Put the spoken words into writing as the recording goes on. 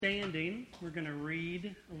Standing, we're going to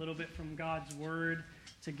read a little bit from God's Word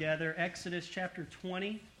together. Exodus chapter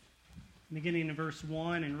 20, beginning in verse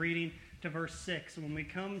 1 and reading to verse 6. And when we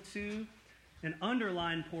come to an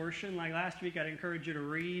underlined portion, like last week, I'd encourage you to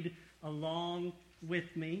read along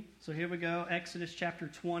with me. So here we go, Exodus chapter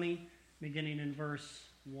 20, beginning in verse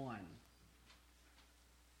 1.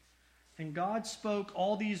 And God spoke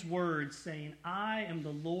all these words, saying, I am the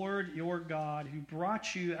Lord your God, who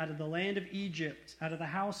brought you out of the land of Egypt, out of the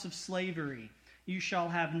house of slavery. You shall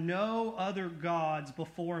have no other gods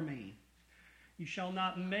before me. You shall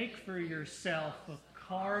not make for yourself a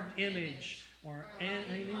carved image or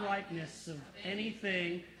any likeness of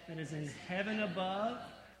anything that is in heaven above,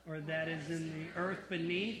 or that is in the earth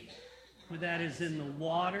beneath, or that is in the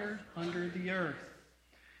water under the earth.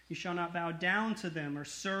 You shall not bow down to them or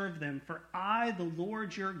serve them, for I, the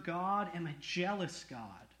Lord your God, am a jealous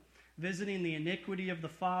God, visiting the iniquity of the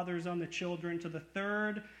fathers on the children to the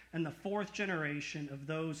third and the fourth generation of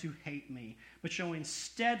those who hate me, but showing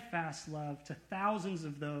steadfast love to thousands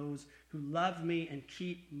of those who love me and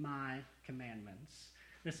keep my commandments.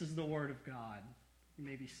 This is the word of God. You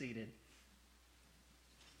may be seated.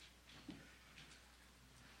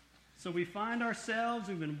 So we find ourselves,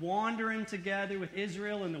 we've been wandering together with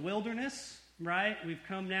Israel in the wilderness, right? We've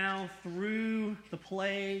come now through the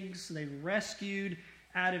plagues. They've rescued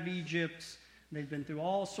out of Egypt. They've been through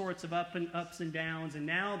all sorts of ups and downs, and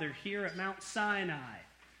now they're here at Mount Sinai.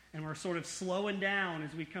 And we're sort of slowing down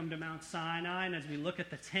as we come to Mount Sinai and as we look at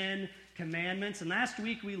the 10 commandments. And last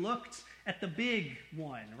week we looked at the big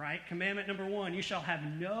one, right? Commandment number 1, you shall have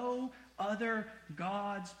no other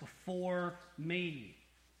gods before me.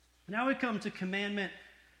 Now we come to commandment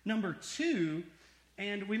number 2,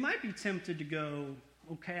 and we might be tempted to go,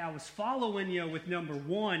 okay, I was following you with number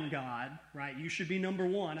 1, God, right? You should be number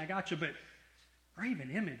 1. I got you, but graven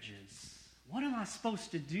images, what am I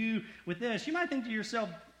supposed to do with this? You might think to yourself,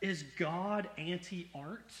 is God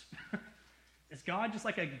anti-art? Is God just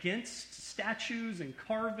like against statues and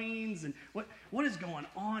carvings? And what is going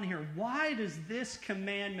on here? Why does this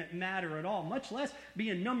commandment matter at all, much less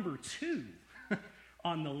being number 2?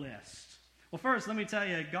 On the list? Well, first, let me tell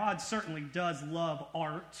you, God certainly does love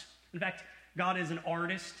art. In fact, God is an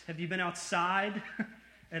artist. Have you been outside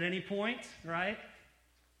at any point, right?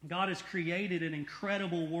 God has created an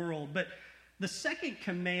incredible world. But the second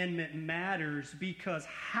commandment matters because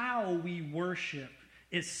how we worship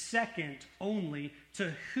is second only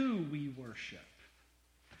to who we worship.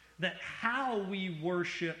 That how we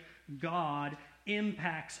worship God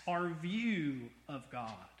impacts our view of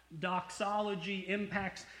God. Doxology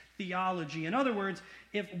impacts theology. In other words,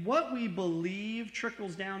 if what we believe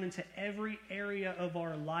trickles down into every area of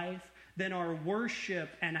our life, then our worship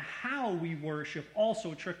and how we worship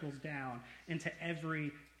also trickles down into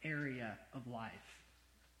every area of life.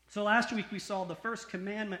 So last week we saw the first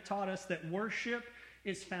commandment taught us that worship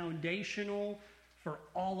is foundational for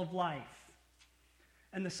all of life.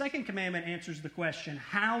 And the second commandment answers the question,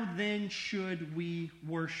 how then should we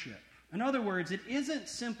worship? In other words, it isn't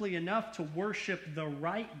simply enough to worship the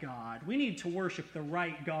right God. We need to worship the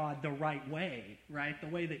right God the right way, right? The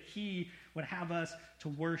way that He would have us to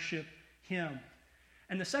worship Him.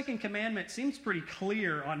 And the second commandment seems pretty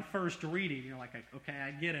clear on first reading. You're like, okay,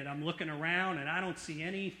 I get it. I'm looking around and I don't see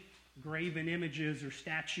any graven images or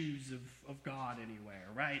statues of God anywhere,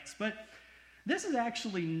 right? But this is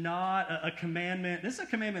actually not a commandment. This is a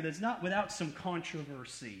commandment that's not without some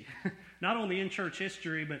controversy. Not only in church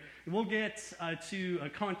history, but we'll get to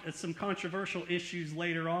some controversial issues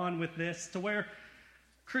later on with this, to where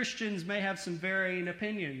Christians may have some varying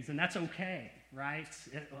opinions, and that's okay, right?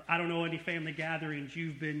 I don't know any family gatherings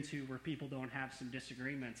you've been to where people don't have some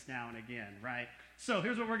disagreements now and again, right? So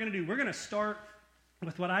here's what we're going to do. We're going to start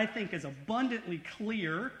with what I think is abundantly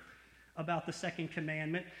clear about the second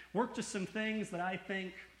commandment, work to some things that I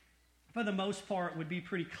think, for the most part, would be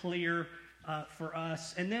pretty clear for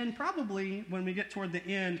us. And then probably, when we get toward the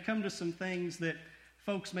end, come to some things that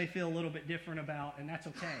folks may feel a little bit different about, and that's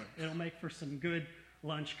okay. It'll make for some good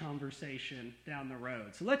lunch conversation down the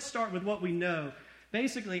road. So let's start with what we know.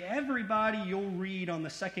 Basically, everybody you'll read on the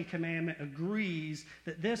second commandment agrees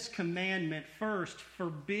that this commandment first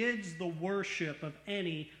forbids the worship of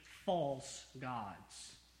any false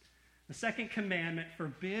gods. The second commandment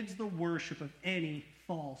forbids the worship of any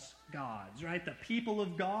false gods, right? The people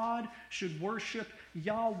of God should worship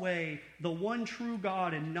Yahweh, the one true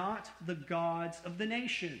God, and not the gods of the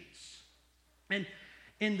nations. And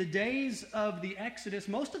in the days of the Exodus,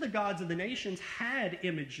 most of the gods of the nations had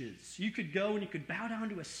images. You could go and you could bow down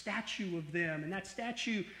to a statue of them, and that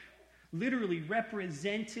statue literally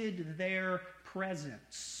represented their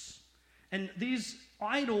presence. And these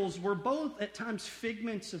idols were both at times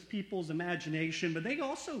figments of people's imagination, but they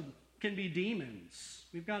also can be demons.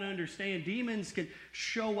 We've got to understand demons can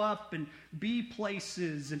show up and be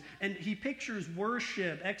places. And he pictures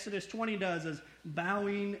worship, Exodus 20 does, as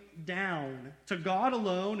bowing down to God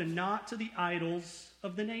alone and not to the idols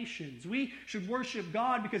of the nations. We should worship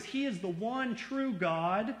God because he is the one true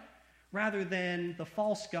God rather than the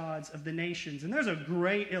false gods of the nations. And there's a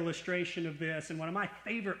great illustration of this in one of my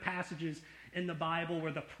favorite passages in the Bible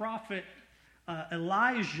where the prophet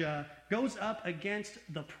Elijah goes up against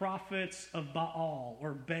the prophets of Baal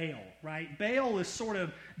or Baal, right? Baal is sort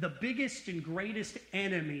of the biggest and greatest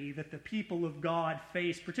enemy that the people of God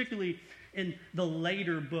face, particularly in the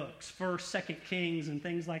later books, 1st, 2nd Kings and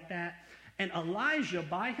things like that. And Elijah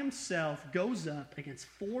by himself goes up against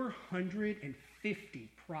 450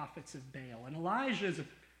 prophets of Baal. And Elijah is a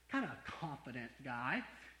kind of confident guy.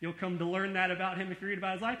 You'll come to learn that about him if you read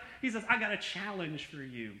about his life. He says, I got a challenge for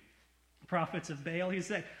you, prophets of Baal. He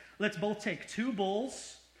said, let's both take 2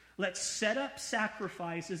 bulls, let's set up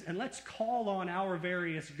sacrifices, and let's call on our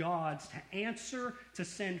various gods to answer, to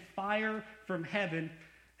send fire from heaven,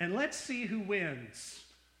 and let's see who wins.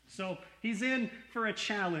 So he's in for a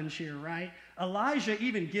challenge here, right? Elijah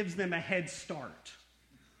even gives them a head start.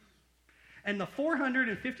 And the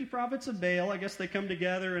 450 prophets of Baal, I guess they come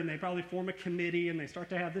together and they probably form a committee and they start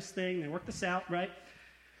to have this thing, they work this out, right?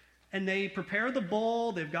 And they prepare the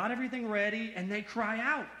bull, they've got everything ready, and they cry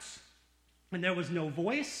out. And there was no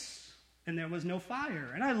voice, and there was no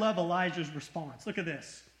fire. And I love Elijah's response. Look at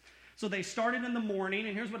this. So they started in the morning,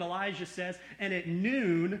 and here's what Elijah says. And at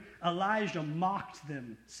noon, Elijah mocked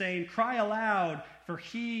them, saying, cry aloud, for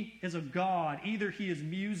he is a god. Either he is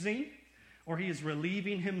musing, or he is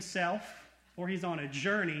relieving himself, or he's on a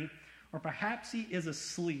journey, or perhaps he is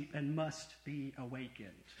asleep and must be awakened.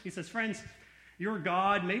 He says, friends, your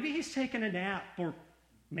God, maybe he's taken a nap, or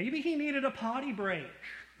maybe he needed a potty break.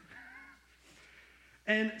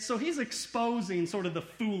 And so he's exposing sort of the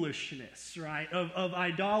foolishness, right, of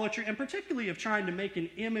idolatry, and particularly of trying to make an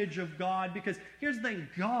image of God, because here's the thing,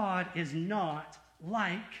 God is not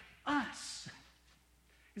like us.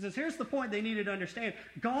 He says, here's the point they needed to understand.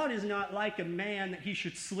 God is not like a man that he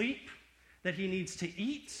should sleep, that he needs to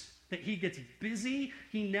eat, that he gets busy.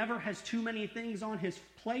 He never has too many things on his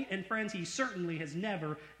plate. And friends, he certainly has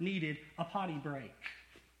never needed a potty break.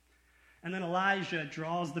 And then Elijah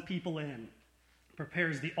draws the people in,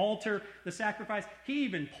 prepares the altar, the sacrifice. He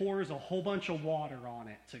even pours a whole bunch of water on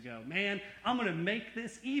it to go, man, I'm going to make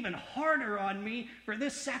this even harder on me for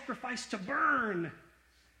this sacrifice to burn.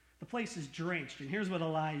 The place is drenched. And here's what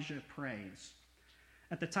Elijah prays.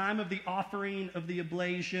 At the time of the offering of the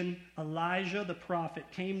oblation, Elijah the prophet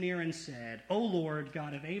came near and said, O Lord,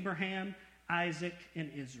 God of Abraham, Isaac,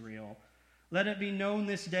 and Israel, let it be known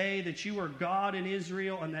this day that you are God in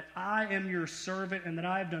Israel, and that I am your servant, and that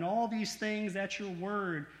I have done all these things at your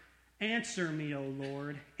word. Answer me, O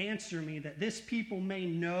Lord, answer me, that this people may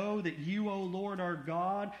know that you, O Lord, are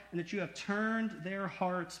God, and that you have turned their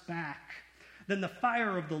hearts back. Then the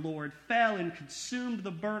fire of the Lord fell and consumed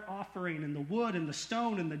the burnt offering and the wood and the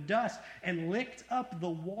stone and the dust, and licked up the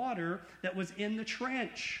water that was in the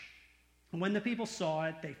trench. And when the people saw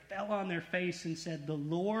it, they fell on their face and said, the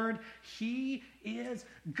Lord, he is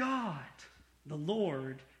God. The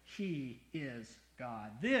Lord, he is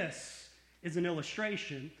God. This is an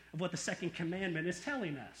illustration of what the second commandment is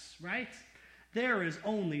telling us, right? There is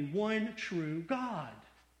only one true God,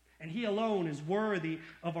 and he alone is worthy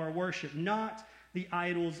of our worship, not the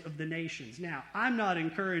idols of the nations. Now, I'm not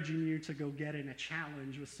encouraging you to go get in a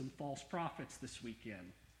challenge with some false prophets this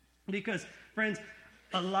weekend, because, friends,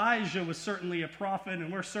 Elijah was certainly a prophet,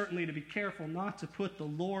 and we're certainly to be careful not to put the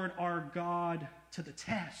Lord our God to the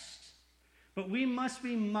test. But we must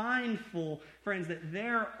be mindful, friends, that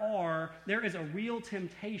there is a real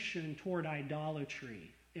temptation toward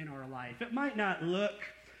idolatry in our life. It might not look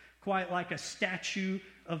quite like a statue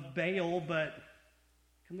of Baal, but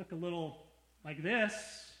it can look a little like this.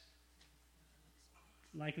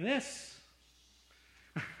 Like this.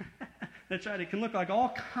 That's right, it can look like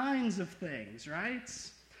all kinds of things, right?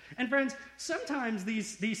 And friends, sometimes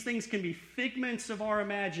these things can be figments of our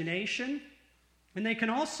imagination, and they can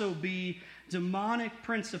also be demonic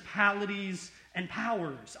principalities and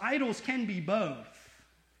powers. Idols can be both.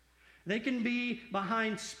 They can be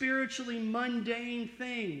behind spiritually mundane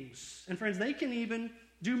things. And friends, they can even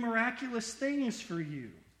do miraculous things for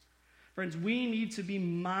you. Friends, we need to be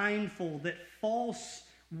mindful that false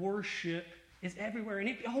worship is everywhere, and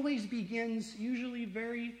it always begins usually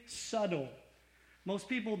very subtle. Most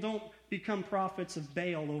people don't become prophets of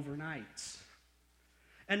Baal overnight.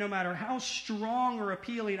 And no matter how strong or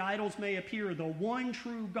appealing idols may appear, the one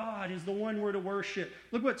true God is the one we're to worship.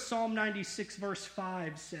 Look what Psalm 96 verse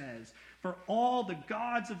 5 says. For all the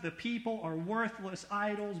gods of the people are worthless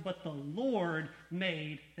idols, but the Lord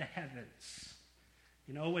made the heavens.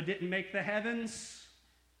 You know what didn't make the heavens?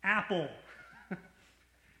 Apple.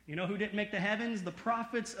 You know who didn't make the heavens? The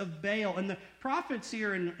prophets of Baal. And the prophets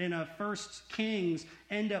here in 1 Kings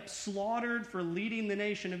end up slaughtered for leading the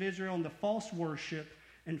nation of Israel into false worship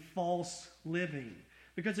and false living.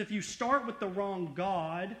 Because if you start with the wrong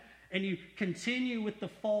God and you continue with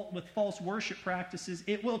false worship practices,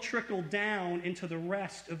 it will trickle down into the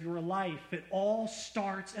rest of your life. It all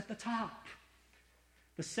starts at the top.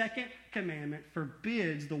 The second commandment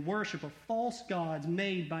forbids the worship of false gods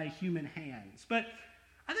made by human hands. But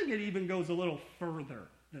I think it even goes a little further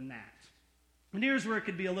than that. And here's where it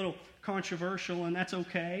could be a little controversial, and that's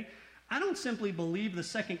okay. I don't simply believe the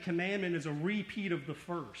second commandment is a repeat of the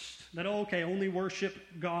first. That, only worship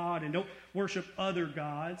God and don't worship other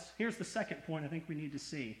gods. Here's the second point I think we need to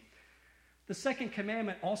see. The second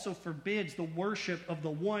commandment also forbids the worship of the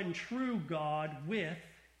one true God with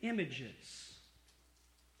images.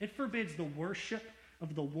 It forbids the worship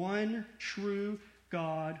of the one true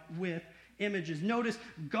God with images. Notice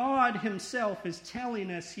God himself is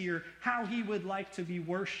telling us here how he would like to be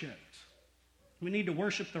worshiped. We need to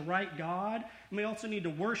worship the right God, and we also need to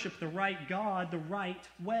worship the right God the right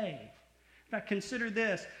way. In fact, consider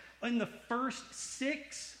this. In the first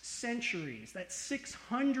 6 centuries, that's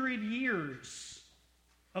 600 years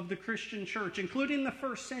of the Christian church, including the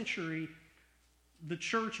first century, the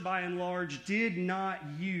church by and large did not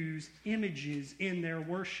use images in their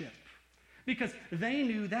worship. Because they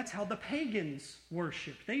knew that's how the pagans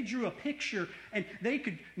worshiped. They drew a picture, and they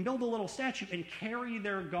could build a little statue and carry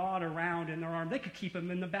their God around in their arm. They could keep him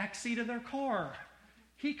in the back seat of their car.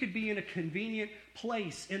 He could be in a convenient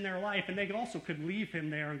place in their life, and they also could leave him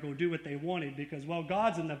there and go do what they wanted because,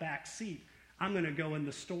 God's in the back seat. I'm going to go in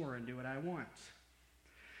the store and do what I want.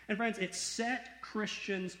 And friends, it set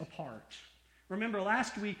Christians apart. Remember,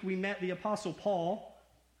 last week we met the Apostle Paul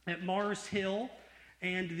at Mars Hill.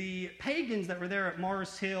 And the pagans that were there at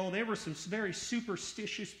Mars Hill, they were some very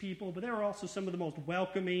superstitious people, but they were also some of the most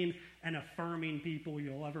welcoming and affirming people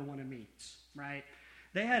you'll ever want to meet, right?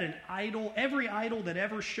 They had an idol. Every idol that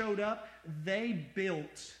ever showed up, they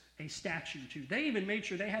built a statue to. They even made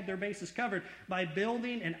sure they had their bases covered by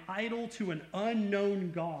building an idol to an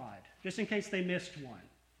unknown God, just in case they missed one.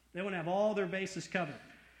 They want to have all their bases covered.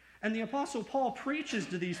 And the Apostle Paul preaches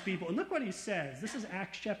to these people. And look what he says. This is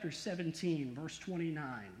Acts chapter 17, verse 29.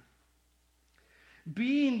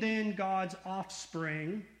 Being then God's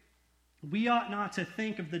offspring, we ought not to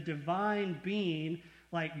think of the divine being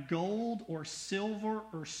like gold or silver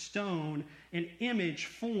or stone, an image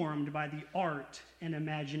formed by the art and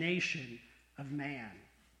imagination of man.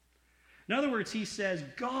 In other words, he says,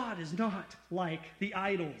 God is not like the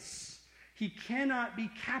idols. He cannot be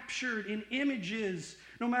captured in images.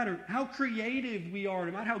 No matter how creative we are,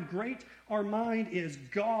 no matter how great our mind is,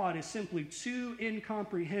 God is simply too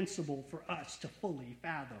incomprehensible for us to fully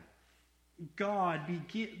fathom. God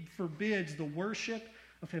forbids the worship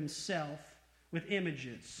of himself with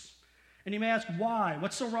images. And you may ask, why?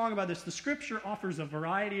 What's so wrong about this? The scripture offers a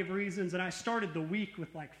variety of reasons, and I started the week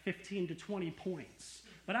with like 15 to 20 points.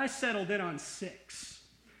 But I settled in on 6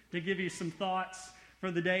 to give you some thoughts for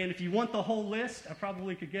the day. And if you want the whole list, I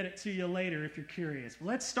probably could get it to you later if you're curious. But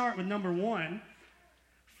let's start with number 1.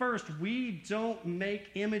 First, we don't make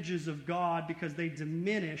images of God because they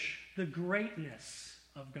diminish the greatness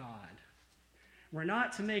of God. We're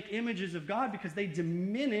not to make images of God because they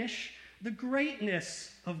diminish the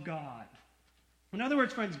greatness of God. In other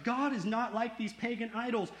words, friends, God is not like these pagan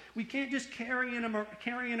idols. We can't just carry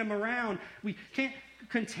him around. We can't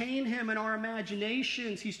contain him in our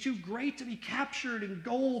imaginations. He's too great to be captured in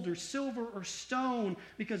gold or silver or stone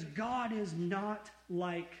because God is not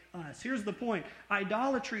like us. Here's the point.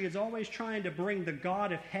 Idolatry is always trying to bring the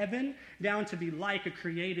God of heaven down to be like a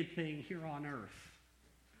created thing here on earth.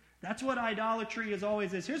 That's what idolatry is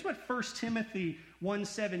always is. Here's what 1 Timothy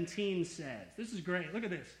 1:17 says. This is great. Look at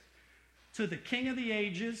this. To the King of the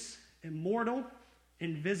ages, immortal,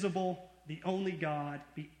 invisible, the only God,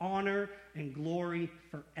 be honor and glory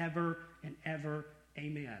forever and ever.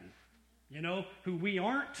 Amen. You know who we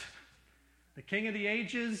aren't? The King of the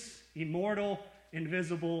ages, immortal,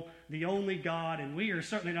 invisible, the only God, and we are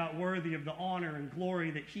certainly not worthy of the honor and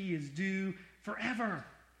glory that he is due forever.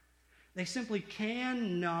 They simply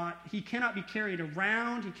he cannot be carried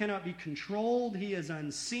around, he cannot be controlled, he is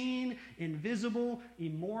unseen, invisible,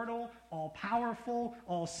 immortal, all-powerful,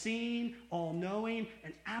 all-seeing, all-knowing,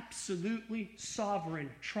 and absolutely sovereign.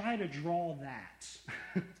 Try to draw that,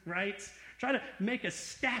 right? Try to make a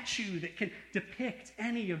statue that can depict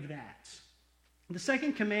any of that. The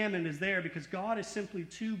second commandment is there because God is simply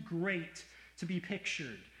too great to be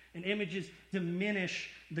pictured, and images diminish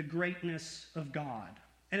the greatness of God.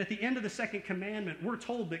 And at the end of the second commandment, we're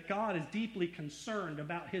told that God is deeply concerned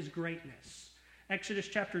about his greatness. Exodus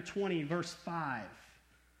chapter 20, verse 5.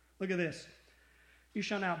 Look at this. You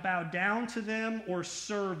shall not bow down to them or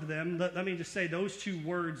serve them. Let me just say those two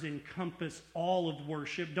words encompass all of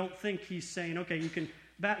worship. Don't think he's saying, okay, you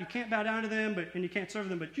can't bow down to them and you can't serve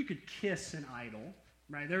them, but you could kiss an idol,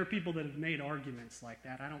 right? There are people that have made arguments like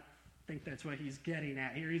that. I don't think that's what he's getting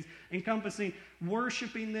at here. He's encompassing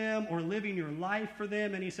worshiping them or living your life for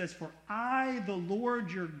them. And he says, for I, the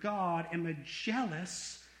Lord your God, am a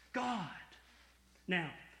jealous God. Now,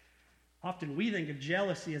 often we think of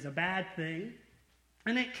jealousy as a bad thing,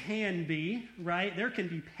 and it can be, right? There can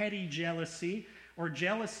be petty jealousy or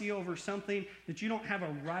jealousy over something that you don't have a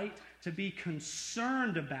right to be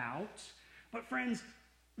concerned about. But friends,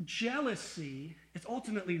 jealousy is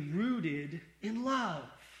ultimately rooted in love.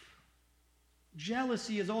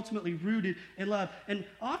 Jealousy is ultimately rooted in love. And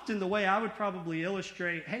often the way I would probably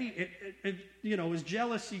illustrate, hey, is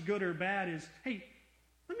jealousy good or bad is, hey,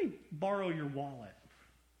 let me borrow your wallet.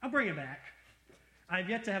 I'll bring it back. I've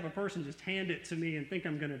yet to have a person just hand it to me and think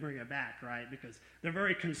I'm going to bring it back, right? Because they're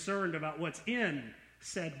very concerned about what's in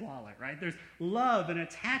said wallet, right? There's love and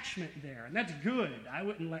attachment there, and that's good. I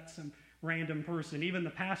wouldn't let some random person, even the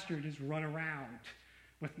pastor, just run around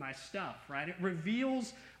with my stuff, right? It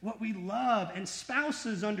reveals what we love, and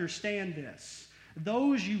spouses understand this.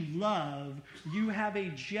 Those you love, you have a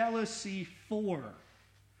jealousy for.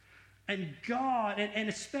 And God, and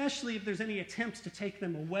especially if there's any attempts to take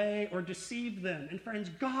them away or deceive them. And friends,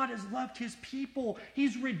 God has loved his people.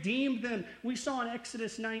 He's redeemed them. We saw in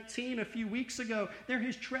Exodus 19 a few weeks ago, they're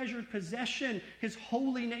his treasured possession, his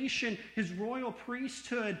holy nation, his royal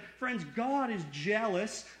priesthood. Friends, God is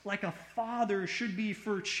jealous like a father should be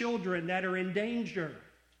for children that are in danger.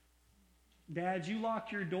 Dads, you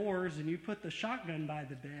lock your doors and you put the shotgun by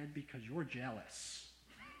the bed because you're jealous.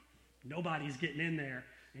 Nobody's getting in there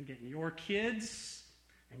and getting your kids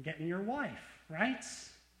and getting your wife, right?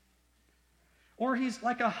 Or he's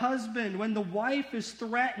like a husband when the wife is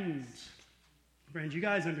threatened. Friends, you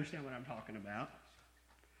guys understand what I'm talking about.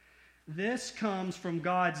 This comes from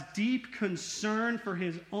God's deep concern for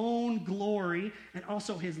his own glory and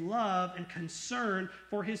also his love and concern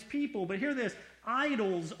for his people. But hear this,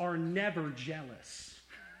 idols are never jealous.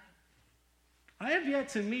 I have yet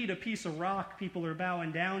to meet a piece of rock people are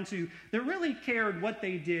bowing down to that really cared what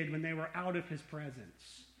they did when they were out of his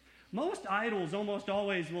presence. Most idols almost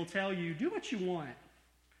always will tell you, do what you want.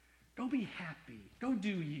 Go be happy. Go do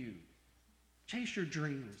you. Chase your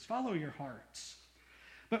dreams. Follow your hearts.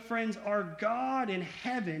 But friends, our God in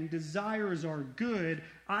heaven desires our good.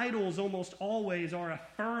 Idols almost always are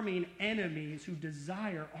affirming enemies who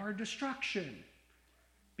desire our destruction.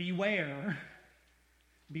 Beware.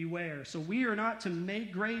 Beware. So we are not to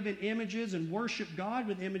make graven images and worship God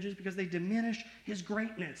with images because they diminish his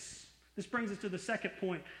greatness. This brings us to the second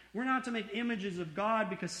point. We're not to make images of God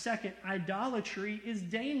because, second, idolatry is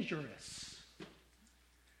dangerous.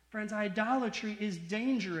 Friends, idolatry is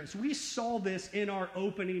dangerous. We saw this in our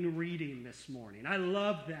opening reading this morning. I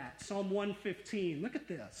love that. Psalm 115. Look at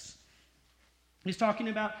this. He's talking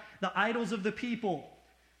about the idols of the people.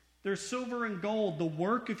 They're silver and gold, the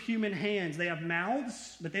work of human hands. They have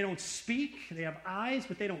mouths, but they don't speak. They have eyes,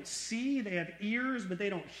 but they don't see. They have ears, but they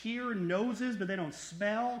don't hear. Noses, but they don't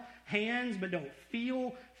smell. Hands, but don't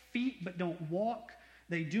feel. Feet, but don't walk.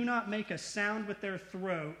 They do not make a sound with their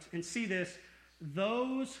throat. And see this,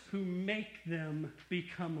 those who make them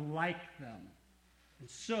become like them. And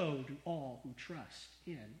so do all who trust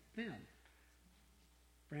in them.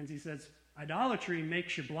 Friends, he says, idolatry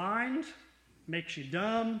makes you blind, makes you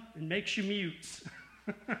dumb, and makes you mute.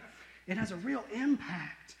 It has a real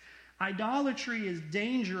impact. Idolatry is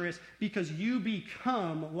dangerous because you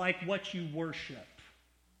become like what you worship.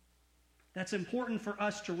 That's important for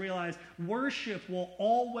us to realize. Worship will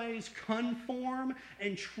always conform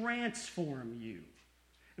and transform you.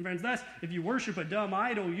 And friends, that's if you worship a dumb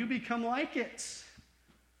idol, you become like it.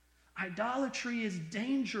 Idolatry is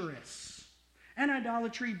dangerous. And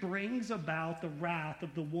idolatry brings about the wrath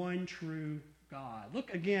of the one true God.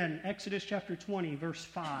 Look again, Exodus chapter 20, verse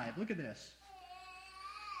 5. Look at this.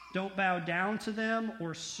 Don't bow down to them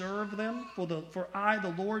or serve them, for I,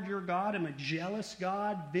 the Lord your God, am a jealous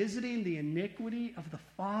God, visiting the iniquity of the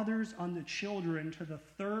fathers on the children to the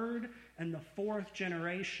third and the fourth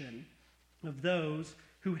generation of those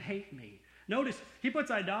who hate me. Notice, he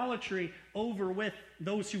puts idolatry over with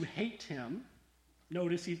those who hate him.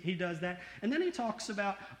 Notice he does that. And then he talks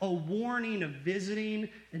about a warning of visiting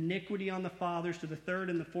iniquity on the fathers to the third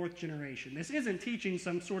and the fourth generation. This isn't teaching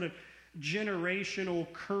some sort of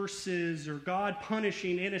generational curses or God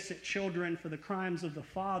punishing innocent children for the crimes of the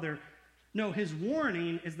father. No, his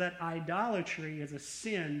warning is that idolatry is a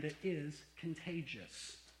sin that is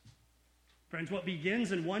contagious. Friends, what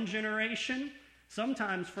begins in one generation,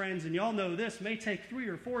 sometimes, friends, and y'all know this, may take 3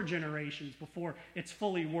 or 4 generations before it's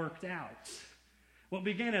fully worked out. What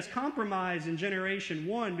began as compromise in generation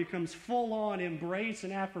 1 becomes full-on embrace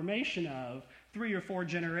and affirmation of 3 or 4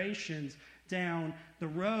 generations down the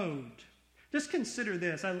road. Just consider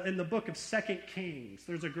this. In the book of 2 Kings,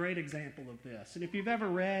 there's a great example of this. And if you've ever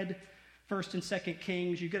read 1st and 2nd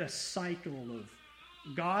Kings, you get a cycle of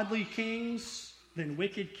godly kings, then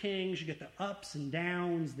wicked kings. You get the ups and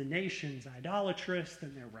downs, the nation's idolatrous,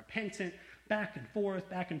 then they're repentant, back and forth,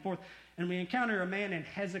 back and forth. And we encounter a man named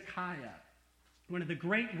Hezekiah, one of the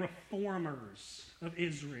great reformers of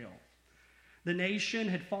Israel. The nation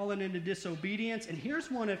had fallen into disobedience, and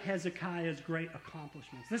here's one of Hezekiah's great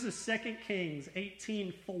accomplishments. This is 2 Kings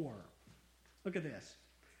 18:4. Look at this.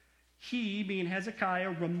 He, being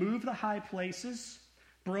Hezekiah, removed the high places,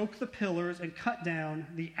 broke the pillars, and cut down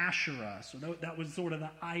the Asherah. So that was sort of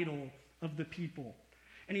the idol of the people.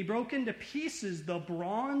 And he broke into pieces the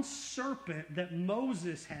bronze serpent that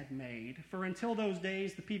Moses had made, for until those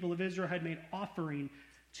days the people of Israel had made offering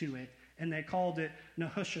to it, and they called it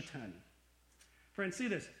Nehushtan. Friends, see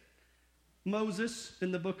this. Moses,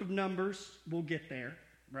 in the book of Numbers, we'll get there,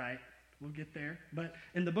 right? We'll get there. But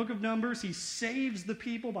in the book of Numbers, he saves the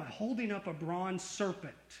people by holding up a bronze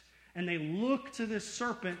serpent. And they look to this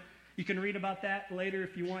serpent. You can read about that later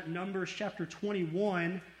if you want. Numbers chapter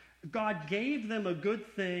 21. God gave them a good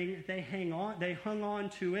thing. They hung on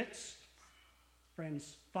to it.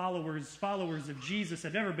 Friends, followers of Jesus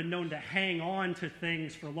have never been known to hang on to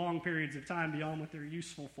things for long periods of time beyond what they're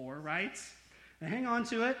useful for, right? They hang on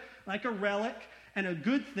to it like a relic, and a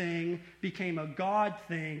good thing became a God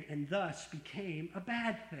thing and thus became a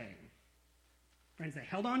bad thing. Friends, they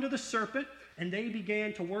held on to the serpent and they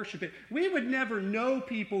began to worship it. We would never know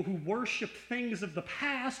people who worship things of the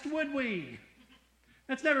past, would we?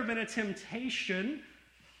 That's never been a temptation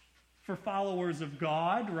for followers of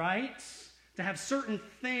God, right? To have certain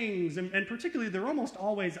things, and particularly they're almost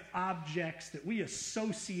always objects that we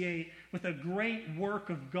associate with a great work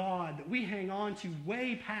of God that we hang on to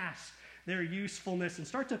way past their usefulness and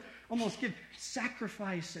start to almost give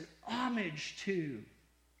sacrifice and homage to.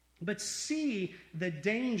 But see the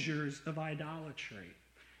dangers of idolatry.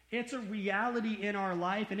 It's a reality in our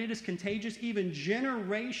life, and it is contagious even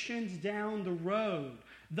generations down the road.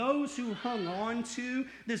 Those who hung on to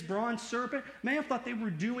this bronze serpent may have thought they were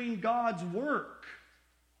doing God's work.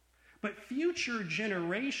 But future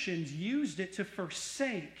generations used it to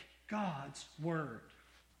forsake God's word.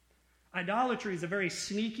 Idolatry is a very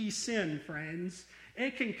sneaky sin, friends.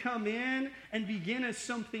 It can come in and begin as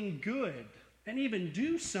something good, and even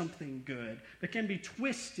do something good, but can be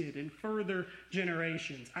twisted in further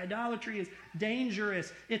generations. Idolatry is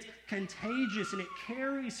dangerous, it's contagious, and it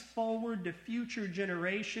carries forward to future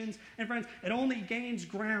generations. And friends, it only gains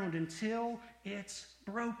ground until it's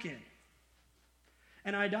broken.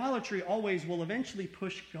 And idolatry always will eventually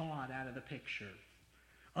push God out of the picture.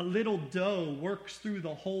 A little dough works through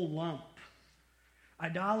the whole lump.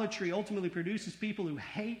 Idolatry ultimately produces people who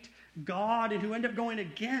hate God and who end up going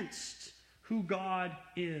against who God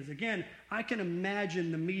is. Again, I can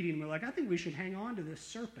imagine the meeting where I think we should hang on to this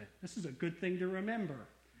serpent. This is a good thing to remember.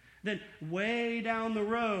 Then way down the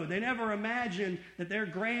road, they never imagined that their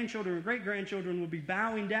grandchildren or great-grandchildren would be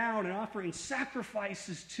bowing down and offering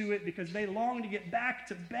sacrifices to it because they long to get back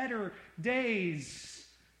to better days,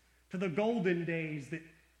 to the golden days that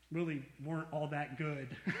really weren't all that good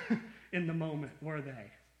in the moment, were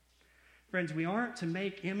they? Friends, we aren't to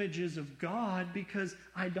make images of God because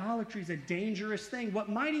idolatry is a dangerous thing. What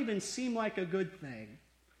might even seem like a good thing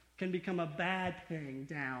can become a bad thing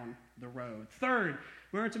down the road. Third,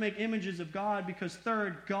 we aren't to make images of God because,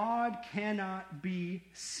 third, God cannot be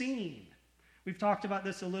seen. We've talked about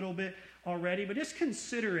this a little bit already, but just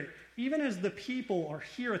consider it. Even as the people are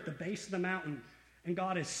here at the base of the mountain and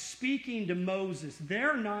God is speaking to Moses,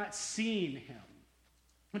 they're not seeing him.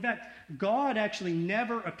 In fact, God actually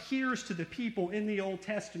never appears to the people in the Old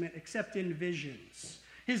Testament except in visions.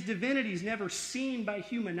 His divinity is never seen by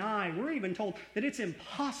human eye. We're even told that it's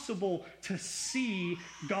impossible to see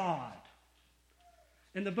God.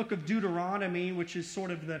 In the book of Deuteronomy, which is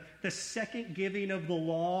sort of the second giving of the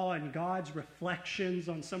law and God's reflections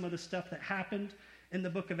on some of the stuff that happened in the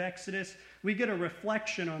book of Exodus, we get a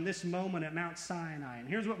reflection on this moment at Mount Sinai. And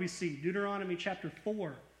here's what we see. Deuteronomy chapter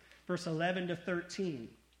 4, verse 11 to 13.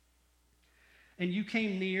 And you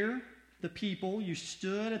came near the people, you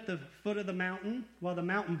stood at the foot of the mountain, while the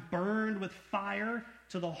mountain burned with fire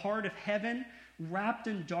to the heart of heaven, wrapped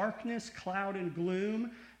in darkness, cloud, and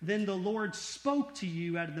gloom. Then the Lord spoke to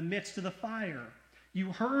you out of the midst of the fire.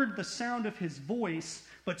 You heard the sound of his voice,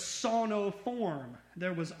 but saw no form.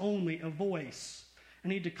 There was only a voice.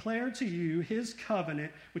 And he declared to you his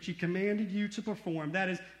covenant, which he commanded you to perform. That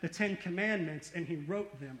is the 10 Commandments, and he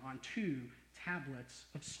wrote them on 2 tablets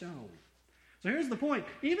of stone. So here's the point.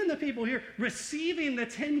 Even the people here receiving the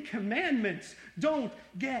 10 Commandments don't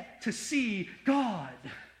get to see God.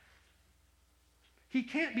 He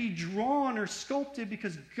can't be drawn or sculpted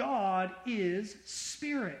because God is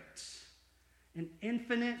spirit. An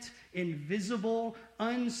infinite, invisible,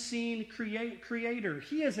 unseen creator.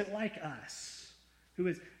 He isn't like us, who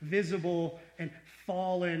is visible and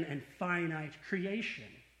fallen and finite creation.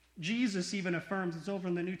 Jesus even affirms, it's over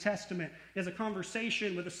in the New Testament, he has a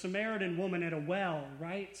conversation with a Samaritan woman at a well,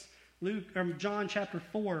 right? John chapter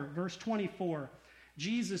 4, verse 24.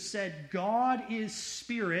 Jesus said, God is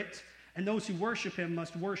spirit, and those who worship him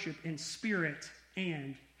must worship in spirit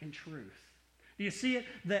and in truth. Do you see it?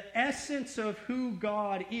 The essence of who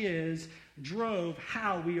God is drove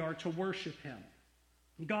how we are to worship him.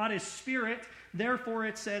 God is spirit, therefore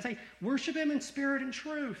it says, hey, worship him in spirit and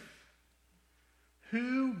truth.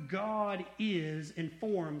 Who God is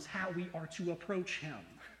informs how we are to approach him.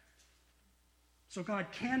 So God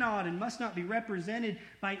cannot and must not be represented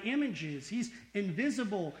by images. He's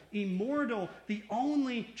invisible, immortal, the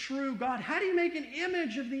only true God. How do you make an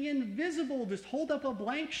image of the invisible? Just hold up a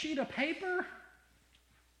blank sheet of paper?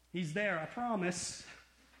 He's there, I promise.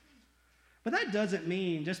 But that doesn't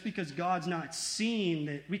mean just because God's not seen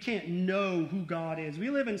that we can't know who God is. We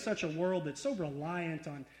live in such a world that's so reliant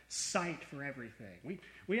on sight for everything.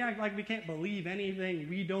 We act like we can't believe anything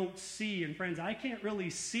we don't see. And friends, I can't really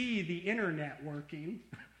see the internet working,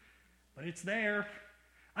 but it's there.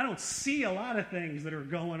 I don't see a lot of things that are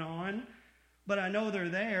going on, but I know they're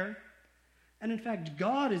there. And in fact,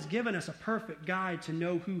 God has given us a perfect guide to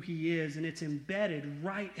know who he is, and it's embedded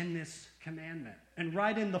right in this commandment. And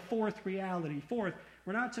right in the fourth reality. Fourth,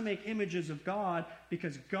 we're not to make images of God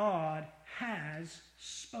because God has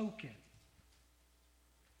spoken.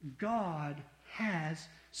 God has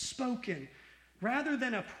spoken. Rather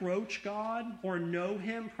than approach God or know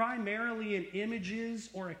him primarily in images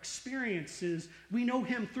or experiences, we know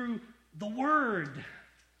him through the Word.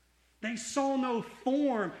 They saw no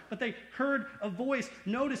form, but they heard a voice.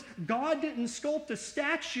 Notice, God didn't sculpt a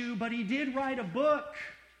statue, but he did write a book.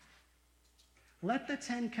 Let the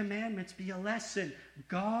 10 Commandments be a lesson.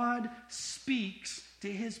 God speaks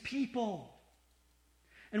to his people.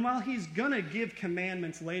 And while he's going to give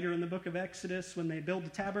commandments later in the book of Exodus, when they build the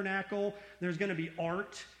tabernacle, there's going to be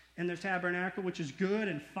art in the tabernacle, which is good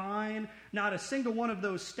and fine. Not a single one of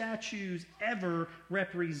those statues ever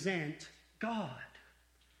represent God.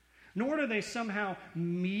 Nor do they somehow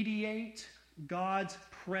mediate God's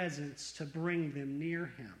presence to bring them near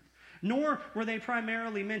him. Nor were they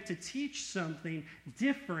primarily meant to teach something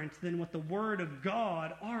different than what the Word of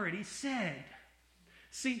God already said.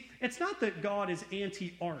 See, it's not that God is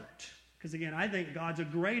anti-art, because again, I think God's a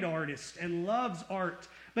great artist and loves art,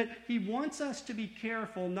 but he wants us to be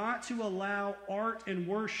careful not to allow art and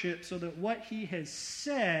worship so that what he has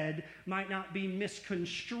said might not be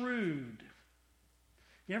misconstrued.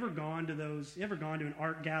 You ever gone to an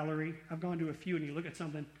art gallery? I've gone to a few, and you look at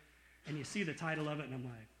something, and you see the title of it, and I'm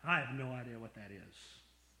like, I have no idea what that is.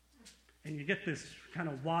 And you get this kind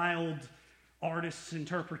of wild artist's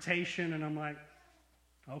interpretation, and I'm like,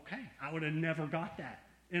 okay, I would have never got that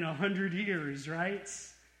in 100 years, right?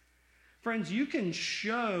 Friends, you can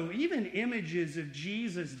show even images of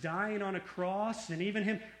Jesus dying on a cross and even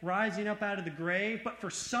him rising up out of the grave, but for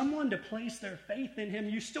someone to place their faith in him,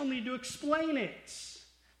 you still need to explain it.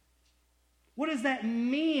 What does that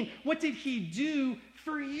mean? What did he do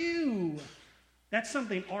for you? That's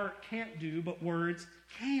something art can't do, but words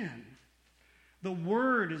can. The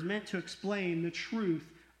Word is meant to explain the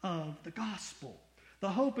truth of the gospel. The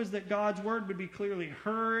hope is that God's Word would be clearly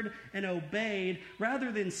heard and obeyed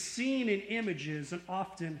rather than seen in images and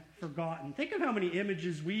often forgotten. Think of how many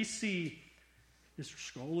images we see just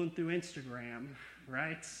scrolling through Instagram,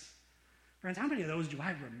 right? Friends, how many of those do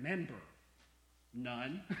I remember?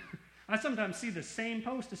 None. I sometimes see the same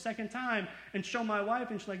post a second time and show my wife,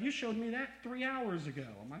 and she's like, you showed me that 3 hours ago.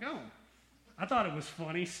 I'm like, oh, I thought it was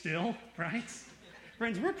funny still, right?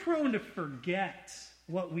 Friends, we're prone to forget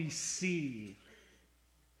what we see.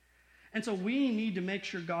 And so we need to make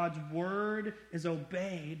sure God's word is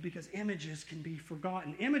obeyed because images can be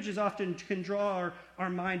forgotten. Images often can draw our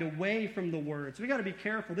mind away from the word. So we got to be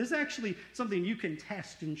careful. This is actually something you can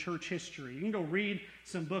test in church history. You can go read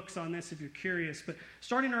some books on this if you're curious. But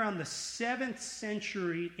starting around the 7th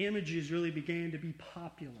century, images really began to be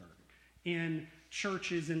popular in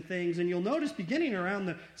churches and things. And you'll notice beginning around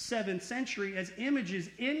the 7th century, as images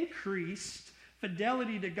increased,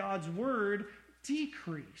 fidelity to God's word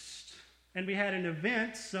decreased. And we had an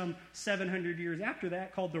event some 700 years after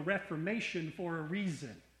that called the Reformation for a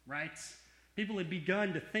reason, right? People had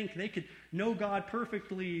begun to think they could know God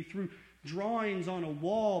perfectly through drawings on a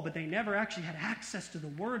wall, but they never actually had access to the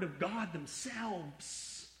Word of God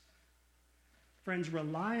themselves. Friends,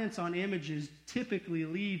 reliance on images typically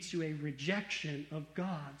leads to a rejection of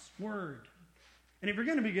God's Word. And if you're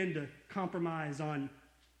going to begin to compromise on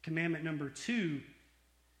commandment number 2,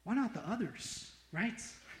 why not the others, right?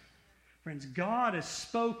 Friends, God has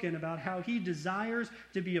spoken about how he desires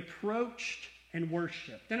to be approached and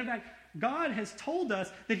worshiped. And in fact, God has told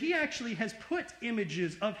us that he actually has put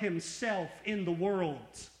images of himself in the world.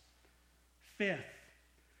 5th,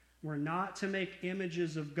 we're not to make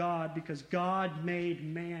images of God because God made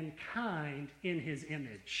mankind in his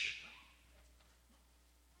image.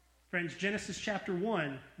 Friends, Genesis chapter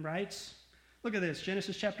 1 writes, look at this,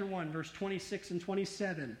 Genesis chapter 1, verse 26 and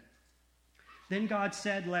 27. Then God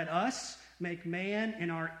said, let us make man in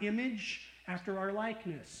our image after our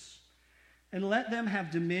likeness, and let them have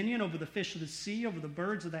dominion over the fish of the sea, over the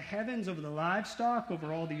birds of the heavens, over the livestock,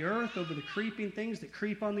 over all the earth, over the creeping things that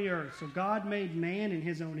creep on the earth. So God made man in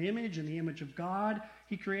his own image, in the image of God.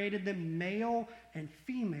 He created them, male and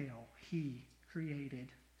female. He created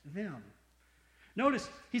them. Notice,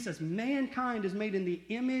 he says, mankind is made in the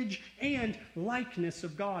image and likeness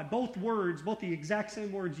of God. Both words, both the exact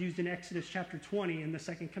same words used in Exodus chapter 20 in the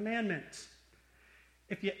second commandment.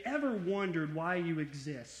 If you ever wondered why you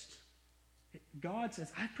exist, God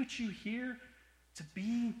says, I put you here to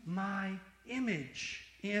be my image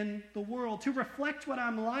in the world, to reflect what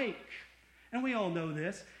I'm like. And we all know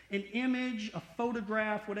this. An image, a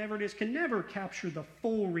photograph, whatever it is, can never capture the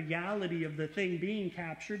full reality of the thing being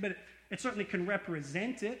captured, but it certainly can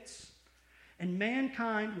represent it. And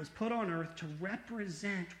mankind was put on earth to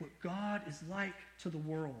represent what God is like to the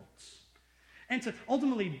world. And to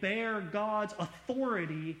ultimately bear God's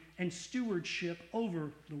authority and stewardship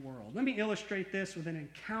over the world. Let me illustrate this with an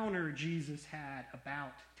encounter Jesus had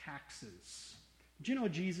about taxes. Did you know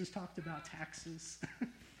Jesus talked about taxes?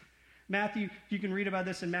 Matthew, you can read about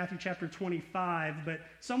this in Matthew chapter 25, but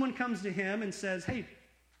someone comes to him and says, hey,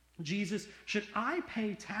 Jesus, should I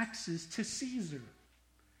pay taxes to Caesar?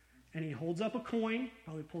 And he holds up a coin,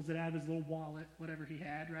 probably pulls it out of his little wallet, whatever he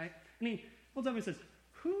had, right? And he holds up and says,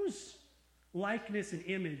 whose likeness and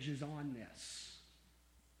image is on this?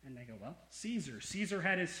 And they go, well, Caesar. Caesar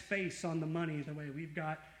had his face on the money the way we've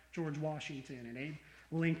got George Washington and Abe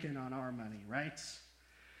Lincoln on our money, right?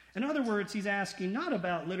 In other words, he's asking not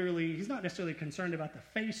about literally, he's not necessarily concerned about the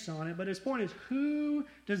face on it, but his point is, who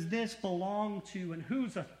does this belong to and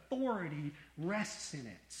whose authority rests in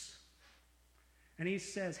it? And he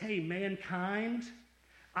says, hey, mankind,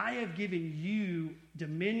 I have given you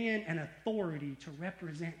dominion and authority to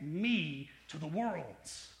represent me to the world.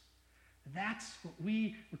 That's what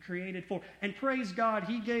we were created for. And praise God,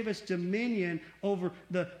 he gave us dominion over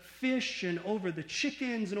the fish and over the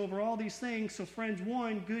chickens and over all these things. So friends,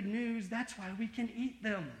 one, good news, that's why we can eat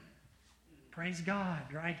them. Praise God,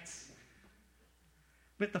 right?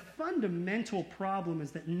 But the fundamental problem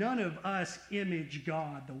is that none of us image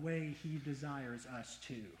God the way he desires us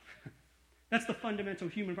to. That's the fundamental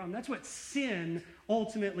human problem. That's what sin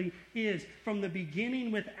ultimately is. From the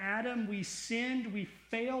beginning with Adam, we sinned, we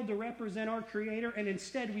failed to represent our Creator, and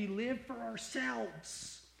instead we live for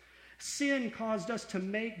ourselves. Sin caused us to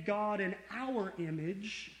make God in our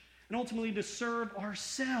image and ultimately to serve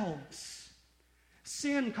ourselves.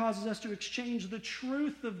 Sin causes us to exchange the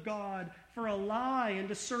truth of God for a lie and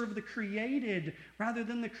to serve the created rather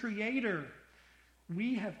than the Creator.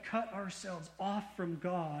 We have cut ourselves off from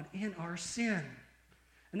God in our sin.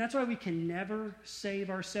 And that's why we can never save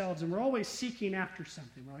ourselves. And we're always seeking after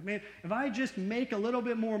something. We're like, man, if I just make a little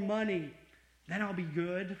bit more money, then I'll be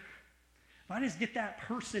good. If I just get that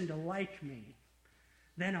person to like me,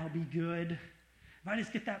 then I'll be good. If I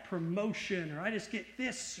just get that promotion or I just get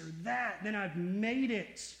this or that, then I've made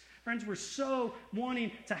it. Friends, we're so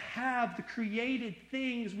wanting to have the created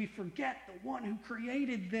things, we forget the one who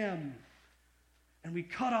created them. And we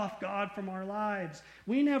cut off God from our lives.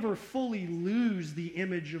 We never fully lose the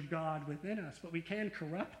image of God within us, but we can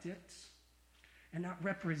corrupt it and not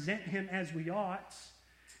represent him as we ought.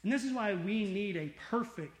 And this is why we need a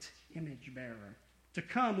perfect image bearer to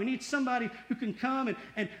come. We need somebody who can come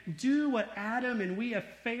and do what Adam and we have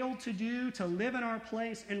failed to do, to live in our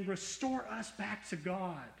place and restore us back to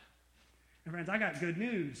God. And friends, I got good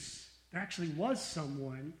news. There actually was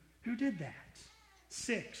someone who did that.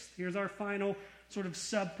 Sixth, here's our final sort of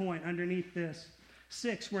sub-point underneath this.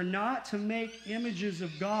 6, we're not to make images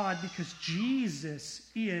of God because Jesus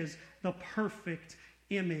is the perfect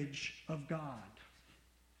image of God.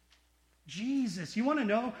 Jesus, you want to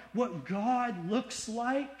know what God looks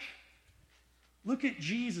like? Look at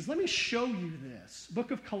Jesus. Let me show you this.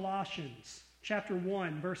 Book of Colossians, chapter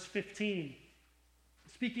 1, verse 15.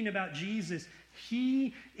 Speaking about Jesus,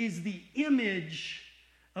 he is the image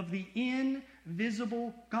of the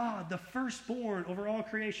invisible God, the firstborn over all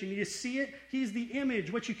creation. You see it? He's the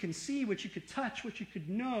image, what you can see, what you could touch, what you could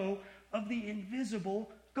know of the invisible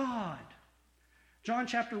God. John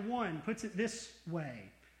chapter 1 puts it this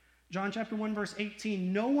way. John chapter 1, verse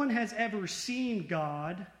 18, no one has ever seen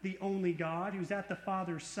God, the only God, who's at the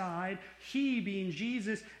Father's side. He, being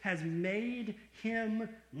Jesus, has made him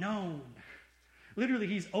known. Literally,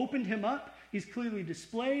 he's opened him up. He's clearly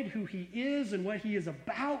displayed who he is and what he is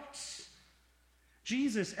about.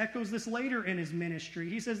 Jesus echoes this later in his ministry.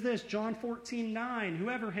 He says this, John 14:9,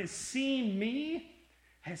 whoever has seen me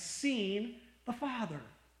has seen the Father.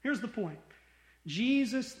 Here's the point.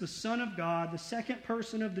 Jesus, the Son of God, the second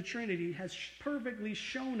person of the Trinity, has perfectly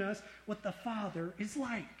shown us what the Father is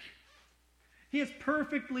like. He has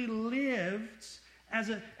perfectly lived as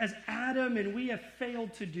Adam and we have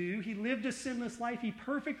failed to do. He lived a sinless life. He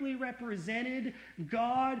perfectly represented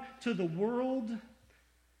God to the world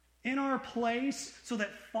in our place so that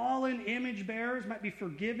fallen image bearers might be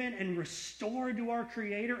forgiven and restored to our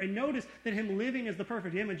Creator. And notice that him living as the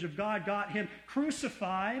perfect image of God got him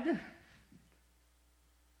crucified,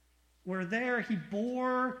 where there he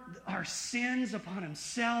bore our sins upon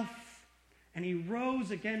himself, and he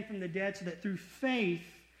rose again from the dead so that through faith,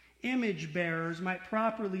 image bearers might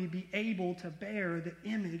properly be able to bear the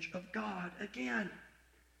image of God again.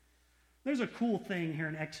 There's a cool thing here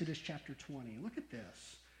in Exodus chapter 20. Look at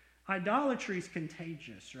this. Idolatry is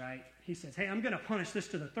contagious, right? He says, hey, I'm going to punish this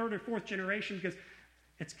to the third or fourth generation because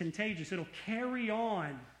it's contagious. It'll carry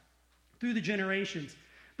on through the generations.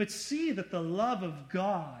 But see that the love of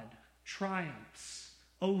God triumphs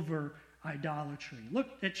over idolatry. Look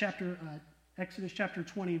at Exodus chapter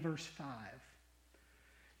 20, verse 5.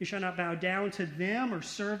 You shall not bow down to them or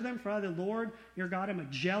serve them, for I, the Lord your God, am a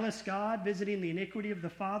jealous God, visiting the iniquity of the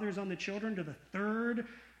fathers on the children to the third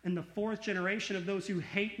and the fourth generation of those who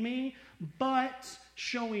hate me, but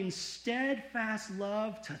showing steadfast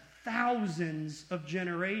love to thousands of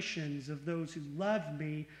generations of those who love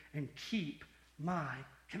me and keep my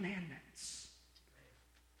commandments.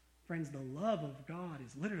 Friends, the love of God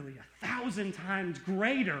is literally 1,000 times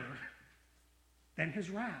greater than his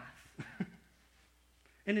wrath.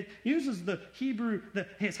 And it uses the Hebrew,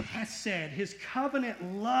 his hesed, his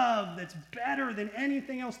covenant love that's better than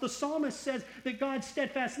anything else. The psalmist says that God's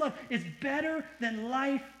steadfast love is better than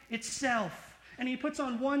life itself. And he puts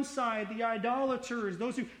on one side the idolaters,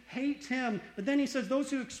 those who hate him. But then he says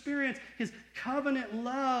those who experience his covenant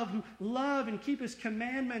love, who love and keep his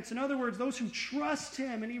commandments. In other words, those who trust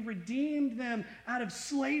him, and he redeemed them out of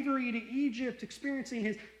slavery to Egypt, experiencing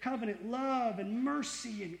his covenant love and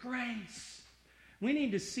mercy and grace. We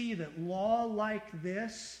need to see that law like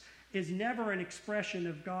this is never an expression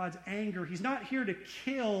of God's anger. He's not here to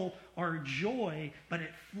kill our joy, but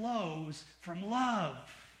it flows from love.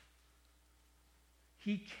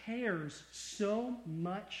 He cares so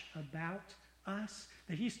much about us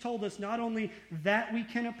that he's told us not only that we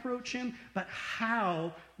can approach him, but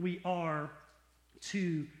how we are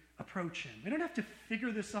to approach him. We don't have to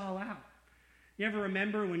figure this all out. You ever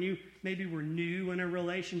remember when you maybe were new in a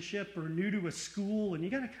relationship or new to a school and you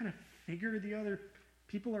got to kind of figure the other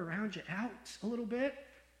people around you out a little bit?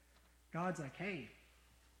 God's like, hey,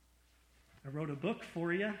 I wrote a book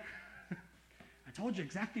for you. I told you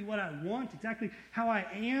exactly what I want, exactly how I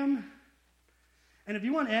am. And if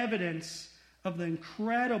you want evidence of the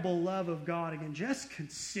incredible love of God, again, just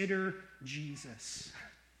consider Jesus.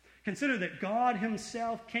 Consider that God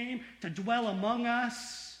himself came to dwell among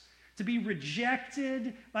us, to be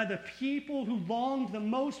rejected by the people who longed the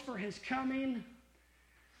most for his coming,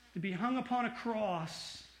 to be hung upon a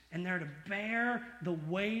cross, and there to bear the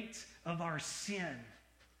weight of our sin.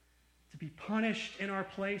 to be punished in our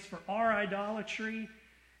place for our idolatry,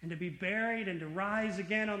 and to be buried and to rise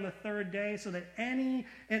again on the third day so that any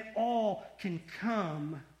and all can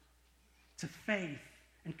come to faith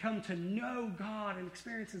and come to know God and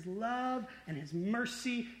experience His love and His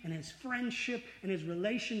mercy and His friendship and His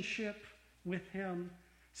relationship with Him.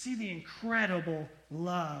 See the incredible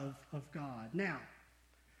love of God. Now,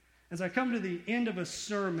 as I come to the end of a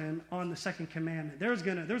sermon on the second commandment,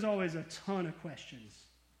 there's always a ton of questions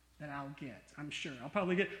that I'll get, I'm sure.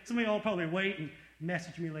 Somebody will probably wait and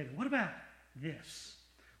message me later. What about this?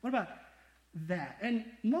 What about that? And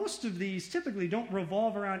most of these typically don't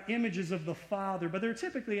revolve around images of the Father, but they're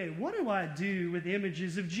typically what do I do with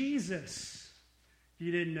images of Jesus? If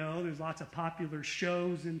you didn't know, there's lots of popular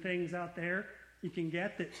shows and things out there you can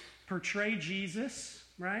get that portray Jesus,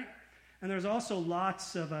 right? And there's also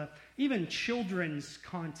lots of even children's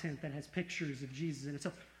content that has pictures of Jesus in it.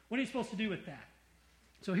 So what are you supposed to do with that?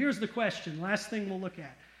 So here's the question, last thing we'll look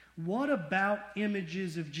at. What about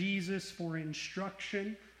images of Jesus for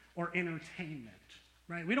instruction or entertainment?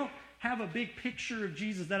 Right? We don't have a big picture of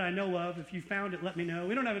Jesus that I know of. If you found it, let me know.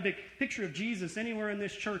 We don't have a big picture of Jesus anywhere in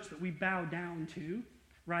this church that we bow down to,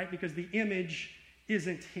 right? Because the image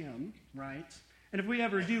isn't Him, right? And if we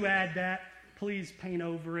ever do add that, please paint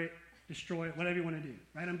over it, destroy it, whatever you want to do,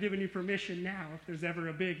 right? I'm giving you permission now if there's ever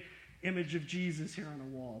a big image of Jesus here on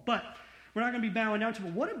a wall. But we're not going to be bowing down to it.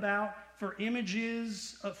 But what about for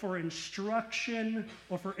images, for instruction,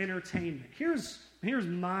 or for entertainment? Here's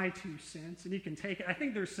my 2 cents, and you can take it. I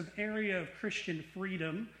think there's some area of Christian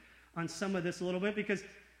freedom on some of this a little bit, because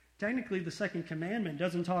technically the second commandment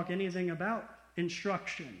doesn't talk anything about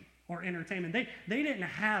instruction or entertainment. They didn't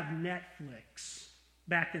have Netflix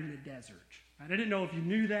back in the desert. Right? I didn't know if you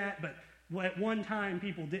knew that, but at one time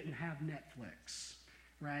people didn't have Netflix,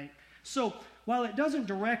 right? So while it doesn't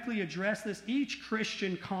directly address this, each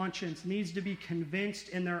Christian conscience needs to be convinced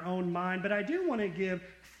in their own mind. But I do want to give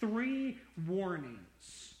 3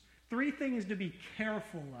 warnings, 3 things to be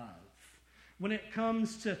careful of when it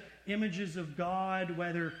comes to images of God,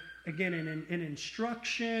 whether, again, in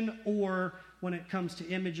instruction or when it comes to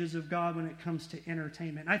images of God, when it comes to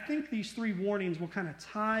entertainment. I think these 3 warnings will kind of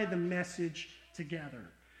tie the message together.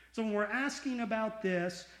 So when we're asking about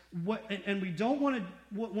this, and we don't want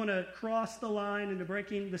to cross the line into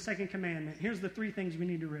breaking the second commandment, here's the 3 things we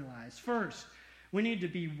need to realize. First, we need to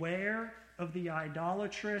beware of the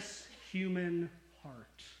idolatrous human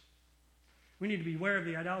heart. We need to beware of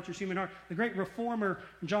the idolatrous human heart. The great reformer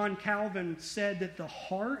John Calvin said that the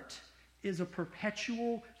heart is a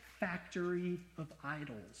perpetual factory of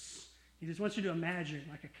idols. He just wants you to imagine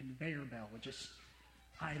like a conveyor belt with just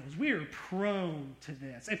idols. We are prone to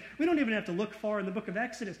this. And we don't even have to look far in the book of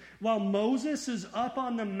Exodus. While Moses is up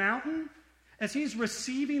on the mountain, as he's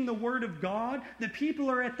receiving the word of God, the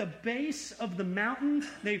people are at the base of the mountain.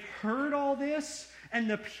 They've heard all this, and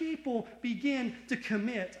the people begin to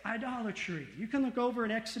commit idolatry. You can look over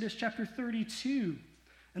in Exodus chapter 32,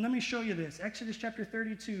 and let me show you this. Exodus chapter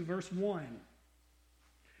 32, verse 1.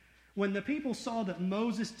 When the people saw that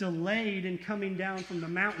Moses delayed in coming down from the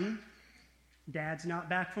mountain, Dad's not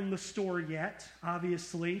back from the store yet.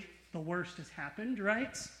 Obviously, the worst has happened,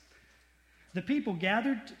 right? The people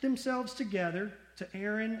gathered themselves together to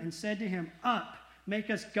Aaron and said to him, "Up, make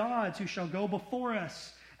us gods who shall go before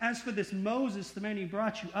us. As for this Moses, the man who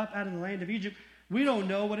brought you up out of the land of Egypt, we don't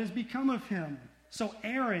know what has become of him." So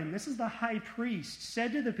Aaron, this is the high priest,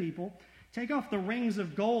 said to the people, "Take off the rings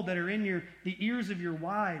of gold that are in the ears of your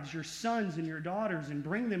wives, your sons and your daughters, and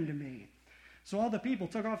bring them to me." So all the people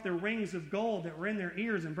took off their rings of gold that were in their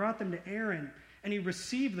ears and brought them to Aaron. And he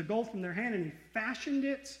received the gold from their hand, and he fashioned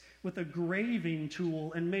it with a graving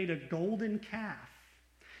tool and made a golden calf.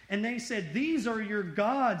 And they said, "These are your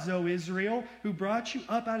gods, O Israel, who brought you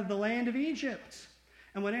up out of the land of Egypt."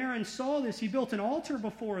 And when Aaron saw this, he built an altar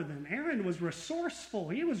before them. Aaron was resourceful.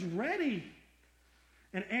 He was ready.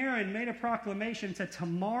 And Aaron made a proclamation and said,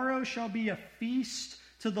 "Tomorrow shall be a feast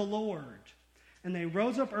to the Lord." And they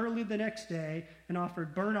rose up early the next day and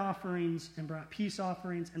offered burnt offerings and brought peace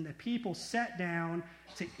offerings. And the people sat down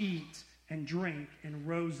to eat and drink and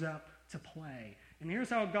rose up to play. And here's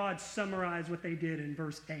how God summarized what they did in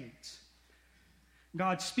verse 8.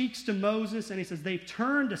 God speaks to Moses and he says, "They've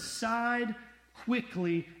turned aside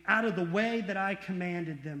quickly out of the way that I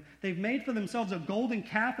commanded them. They've made for themselves a golden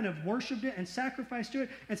calf and have worshipped it and sacrificed to it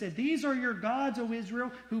and said, 'These are your gods, O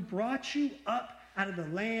Israel, who brought you up out of the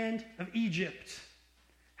land of Egypt.'"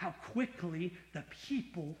 How quickly the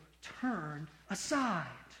people turned aside.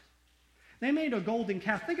 They made a golden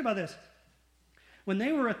calf. Think about this. When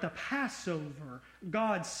they were at the Passover,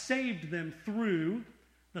 God saved them through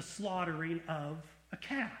the slaughtering of a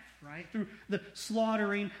calf. right? Through the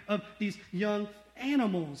slaughtering of these young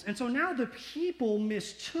animals. And so now the people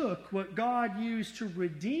mistook what God used to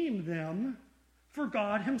redeem them for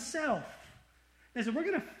God himself. They said, we're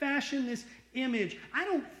going to fashion this image.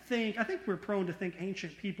 I think we're prone to think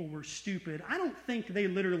ancient people were stupid. I don't think they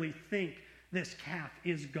literally think this calf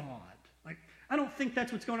is God. I don't think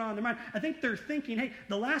that's what's going on in their mind. I think they're thinking, hey,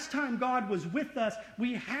 the last time God was with us,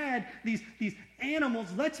 we had these animals.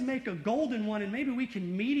 Let's make a golden one, and maybe we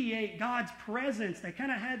can mediate God's presence. They kind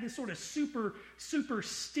of had this sort of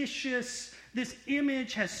superstitious, this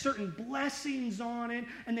image has certain blessings on it,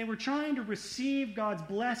 and they were trying to receive God's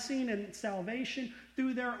blessing and salvation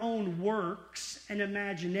through their own works and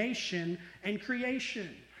imagination and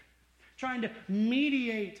creation. Trying to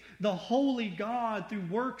mediate the holy God through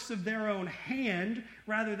works of their own hand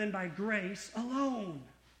rather than by grace alone.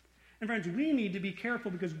 And friends, we need to be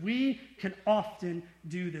careful because we can often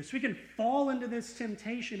do this. We can fall into this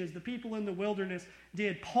temptation as the people in the wilderness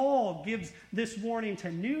did. Paul gives this warning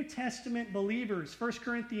to New Testament believers, 1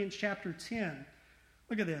 Corinthians chapter 10.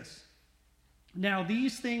 Look at this. Now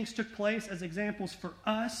these things took place as examples for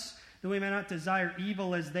us, that we may not desire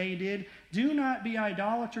evil as they did. Do not be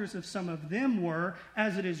idolaters as some of them were,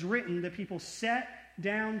 as it is written, the people sat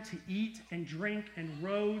down to eat and drink and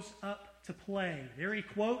rose up to play. There he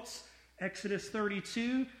quotes Exodus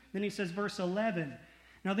 32. Then he says, verse 11.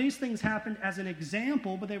 Now these things happened as an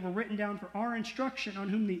example, but they were written down for our instruction, on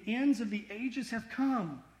whom the ends of the ages have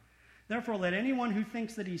come. Therefore, let anyone who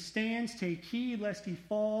thinks that he stands take heed lest he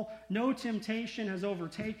fall. No temptation has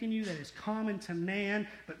overtaken you that is common to man,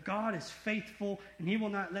 but God is faithful, and he will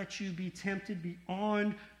not let you be tempted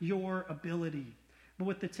beyond your ability. But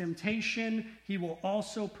with the temptation, he will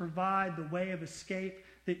also provide the way of escape,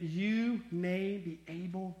 that you may be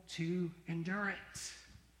able to endure it.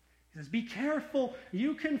 He says, be careful.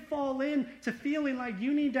 You can fall into feeling like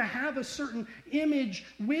you need to have a certain image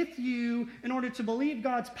with you in order to believe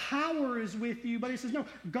God's power is with you. But he says, no,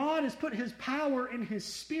 God has put his power in his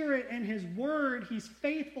spirit and his word. He's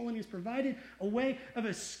faithful and he's provided a way of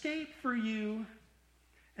escape for you.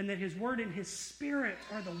 And that his word and his spirit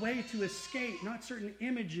are the way to escape, not certain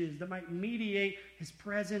images that might mediate his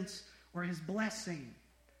presence or his blessing.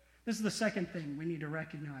 This is the second thing we need to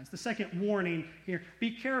recognize. The second warning here.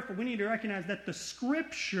 Be careful. We need to recognize that the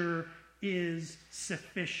Scripture is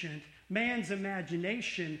sufficient. Man's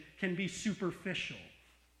imagination can be superficial.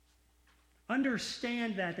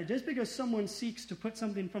 Understand that just because someone seeks to put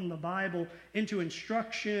something from the Bible into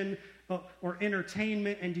instruction or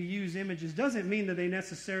entertainment and to use images doesn't mean that they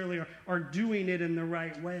necessarily are doing it in the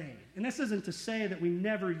right way. And this isn't to say that we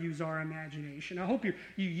never use our imagination. I hope you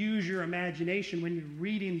use your imagination when you're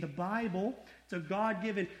reading the Bible. It's a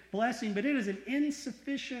God-given blessing, but it is an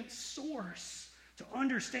insufficient source to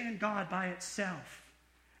understand God by itself.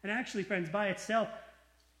 And actually, friends, by itself,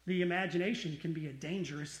 the imagination can be a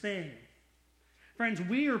dangerous thing. Friends,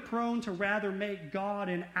 we are prone to rather make God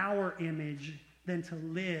in our image than to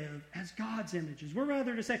live as God's images. We're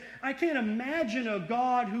rather to say, I can't imagine a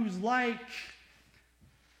God who's like,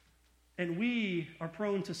 and we are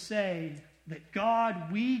prone to say that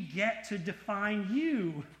God, we get to define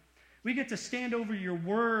you. We get to stand over your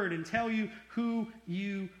word and tell you who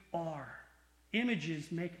you are.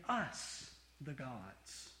 Images make us the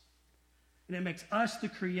gods. And it makes us the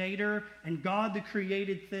creator and God the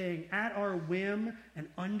created thing at our whim and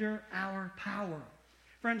under our power.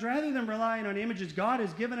 Friends, rather than relying on images, God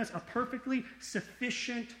has given us a perfectly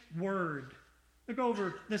sufficient word. Look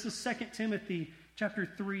over, this is 2 Timothy chapter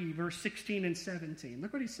 3, verse 16 and 17.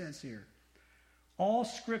 Look what he says here. All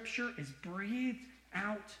Scripture is breathed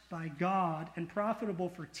out by God and profitable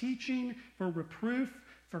for teaching, for reproof,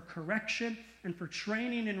 for correction, and for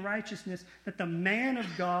training in righteousness, that the man of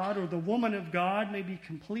God or the woman of God may be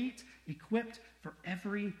complete, equipped for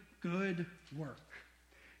every good work.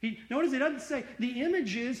 Notice it doesn't say the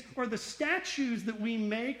images or the statues that we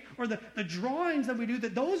make or the drawings that we do,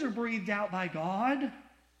 that those are breathed out by God.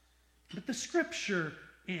 But the Scripture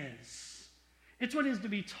is. It's what is to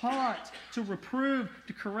be taught, to reprove,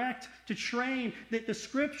 to correct, to train, that the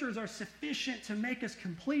Scriptures are sufficient to make us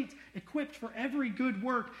complete, equipped for every good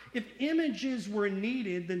work. If images were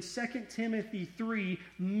needed, then 2 Timothy 3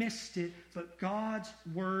 missed it, but God's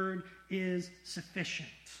Word is sufficient.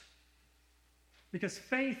 Because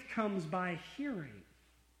faith comes by hearing.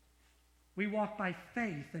 We walk by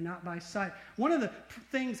faith and not by sight. One of the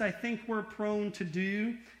things I think we're prone to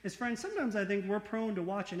do is, friends, sometimes I think we're prone to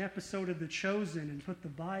watch an episode of The Chosen and put the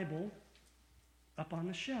Bible up on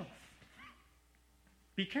the shelf.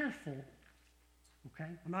 Be careful, okay?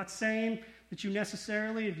 I'm not saying that you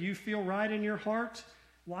necessarily, if you feel right in your heart,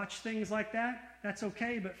 watch things like that. That's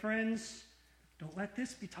okay, but friends, don't let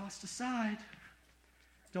this be tossed aside.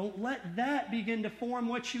 Don't let that begin to form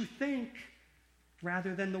what you think,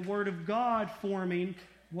 rather than the Word of God forming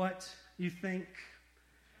what you think.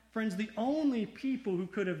 Friends, the only people who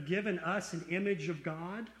could have given us an image of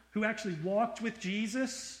God, who actually walked with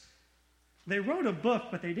Jesus, they wrote a book,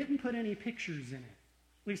 but they didn't put any pictures in it.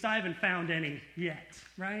 At least I haven't found any yet,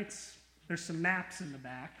 right? There's some maps in the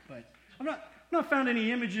back, but I've not found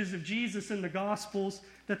any images of Jesus in the Gospels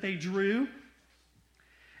that they drew.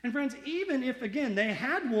 And friends, even if, again, they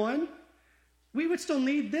had one, we would still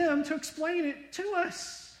need them to explain it to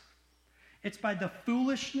us. It's by the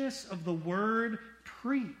foolishness of the word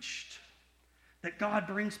preached that God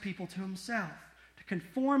brings people to himself, to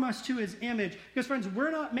conform us to his image. Because, friends, we're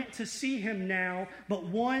not meant to see him now, but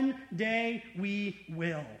one day we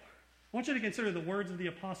will. I want you to consider the words of the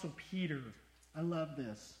Apostle Peter. I love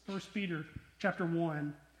this. 1 Peter chapter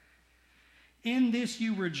 1. In this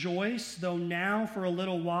you rejoice, though now for a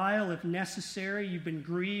little while, if necessary, you've been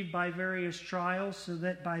grieved by various trials, so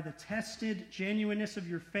that by the tested genuineness of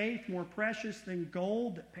your faith, more precious than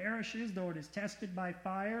gold that perishes, though it is tested by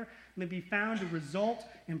fire, may be found to result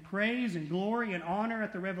in praise and glory and honor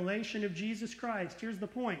at the revelation of Jesus Christ. Here's the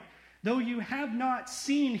point. Though you have not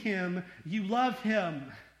seen him, you love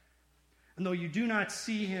him. And though you do not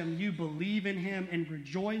see him, you believe in him and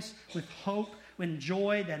rejoice with hope and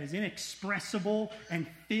joy that is inexpressible and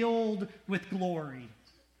filled with glory,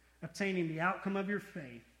 obtaining the outcome of your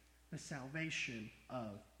faith, the salvation of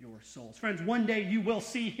your souls. Friends, one day you will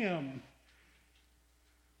see him.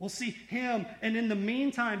 We'll see him, and in the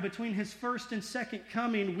meantime, between his first and second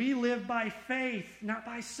coming, we live by faith, not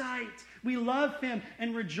by sight. We love him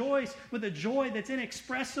and rejoice with a joy that's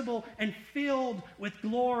inexpressible and filled with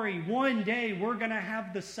glory. One day we're going to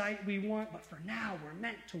have the sight we want, but for now we're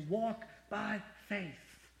meant to walk by faith.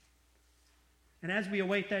 And as we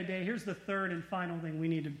await that day, here's the third and final thing we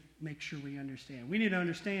need to make sure we understand. We need to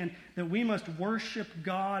understand that we must worship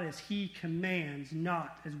God as he commands,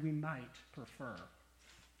 not as we might prefer.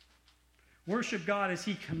 Worship God as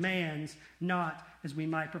he commands, not as we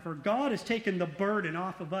might prefer. God has taken the burden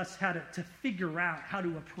off of us to figure out how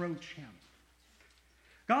to approach him.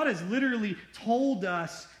 God has literally told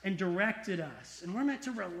us and directed us, and we're meant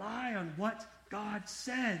to rely on what God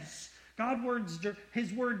says.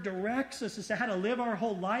 His word directs us as to how to live our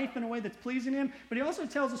whole life in a way that's pleasing him, but he also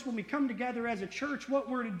tells us when we come together as a church what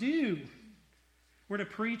we're to do. We're to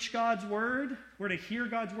preach God's word. We're to hear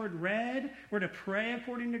God's word read. We're to pray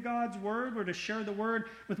according to God's word. We're to share the word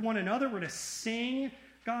with one another. We're to sing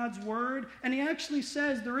God's word. And he actually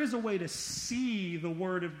says there is a way to see the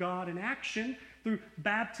word of God in action through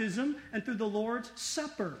baptism and through the Lord's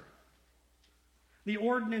Supper. The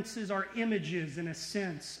ordinances are images, in a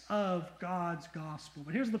sense, of God's gospel.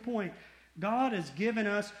 But here's the point. God has given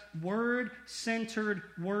us word-centered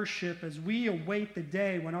worship as we await the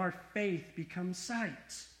day when our faith becomes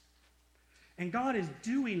sight. And God is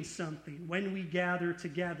doing something when we gather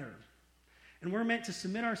together. And we're meant to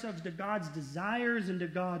submit ourselves to God's desires and to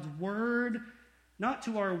God's word, not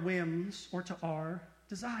to our whims or to our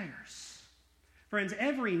desires. Friends,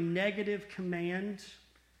 every negative command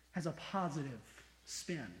has a positive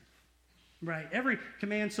spin. Right? Every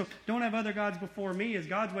command, so don't have other gods before me, is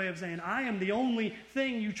God's way of saying, I am the only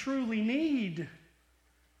thing you truly need.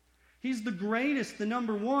 He's the greatest, the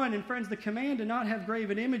number one. And friends, the command to not have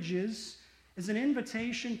graven images is an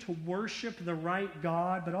invitation to worship the right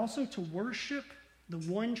God, but also to worship the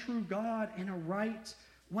one true God in a right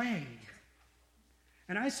way.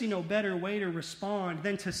 And I see no better way to respond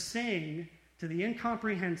than to sing to the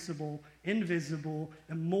incomprehensible, invisible,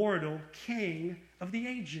 immortal King of the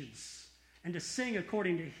ages, and to sing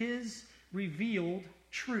according to his revealed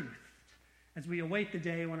truth as we await the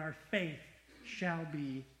day when our faith shall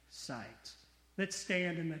be sight. Let's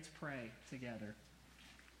stand and let's pray together.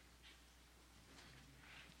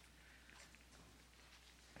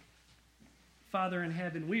 Father in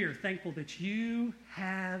heaven, we are thankful that you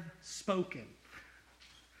have spoken.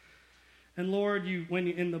 And Lord, when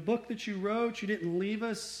in the book that you wrote, you didn't leave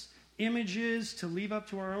us images to leave up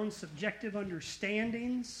to our own subjective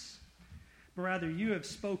understandings, but rather you have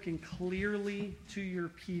spoken clearly to your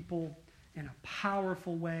people in a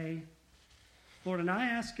powerful way. Lord, and I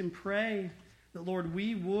ask and pray that, Lord,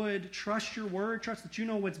 we would trust your word, trust that you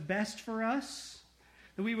know what's best for us,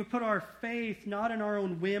 that we would put our faith not in our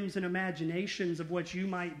own whims and imaginations of what you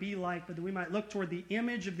might be like, but that we might look toward the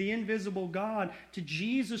image of the invisible God, to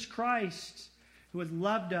Jesus Christ, who has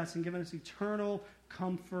loved us and given us eternal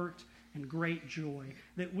comfort and great joy.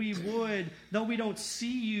 That we would, though we don't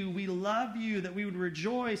see you, we love you, that we would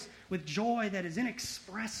rejoice with joy that is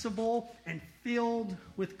inexpressible and filled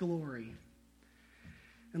with glory.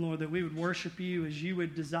 And Lord, that we would worship you as you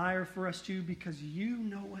would desire for us to, because you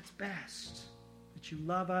know what's best. That you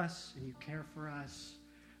love us and you care for us.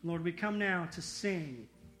 And Lord, we come now to sing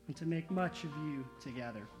and to make much of you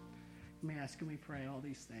together. May I ask and we pray all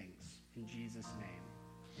these things in Jesus' name.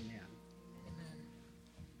 Amen.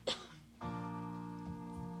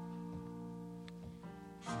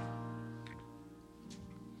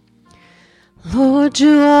 Lord,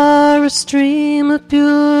 you are a stream of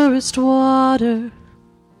purest water.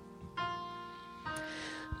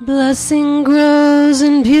 Blessing grows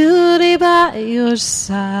in beauty by your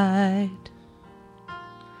side.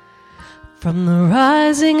 From the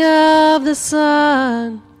rising of the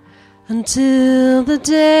sun until the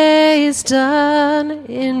day is done,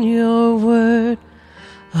 in your word,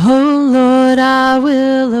 oh Lord, I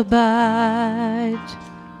will abide.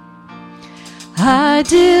 I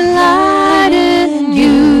delight in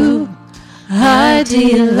you, I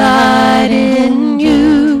delight in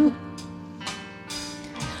you.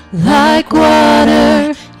 Like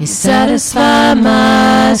water, you satisfy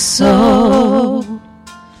my soul.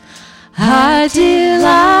 I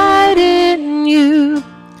delight in you,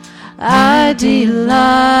 I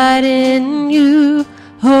delight in you.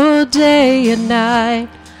 Oh, day and night,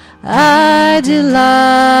 I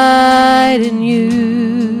delight in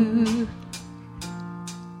you.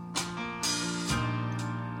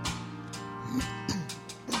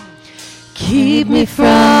 Keep me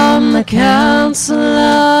from the counsel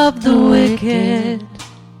of the wicked.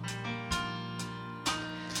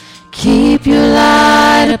 Keep your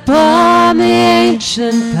light upon the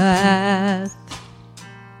ancient path.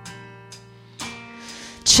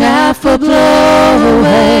 Chaff will blow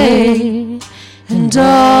away, and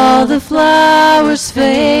all the flowers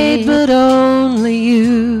fade, but only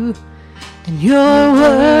you and your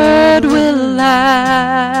word will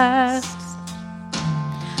last.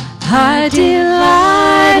 I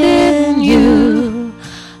delight in you,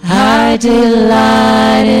 I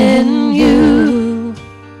delight in you.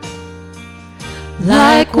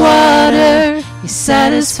 Like water, you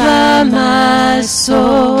satisfy my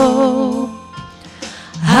soul.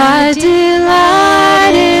 I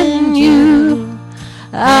delight in you,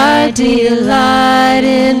 I delight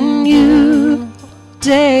in you.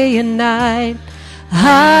 Day and night,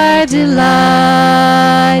 I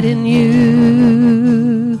delight in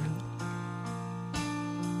you.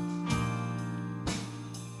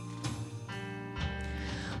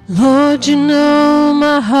 Lord, you know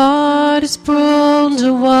my heart is prone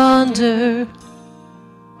to wander.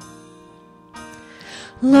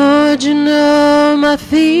 Lord, you know my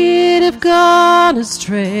feet have gone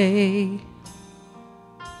astray.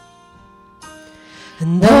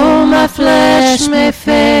 And though my flesh may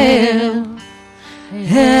fail,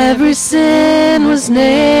 every sin was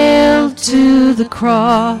nailed to the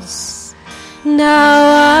cross.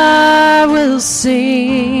 Now I will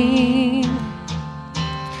sing.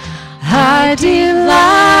 I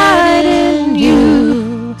delight in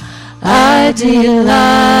you, I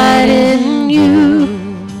delight in you.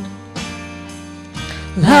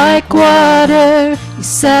 Like water, you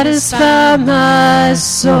satisfy my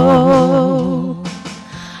soul.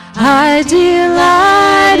 I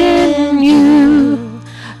delight in you,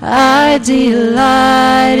 I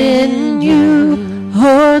delight in you.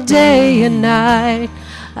 Oh, day and night,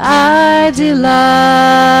 I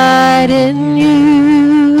delight in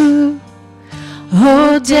you.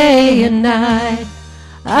 Oh, day and night,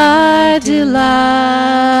 I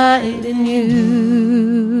delight in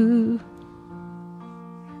you.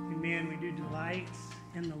 Amen. We do delight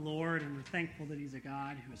in the Lord, and we're thankful that He's a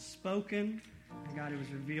God who has spoken, a God who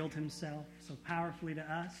has revealed Himself so powerfully to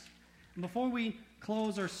us. And before we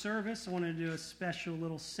close our service, I want to do a special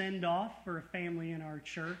little send-off for a family in our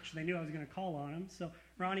church. They knew I was going to call on them. So,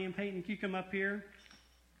 Ronnie and Peyton, can you come up here?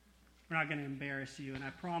 We're not going to embarrass you, and I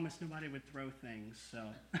promised nobody would throw things,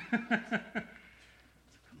 so. So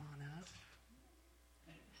come on up.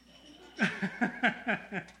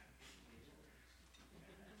 There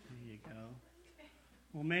you go.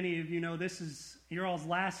 Well, many of you know this is your all's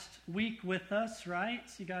last week with us, right?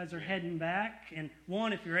 So you guys are heading back. And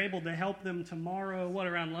one, if you're able to help them tomorrow,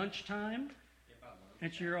 around lunchtime?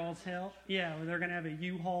 At your all's help? Yeah, well, they're going to have a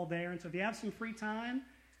U-Haul there. And so if you have some free time,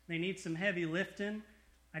 they need some heavy lifting.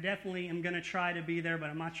 I definitely am going to try to be there, but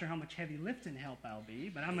I'm not sure how much heavy lifting help I'll be.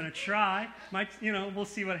 But I'm going to try. We'll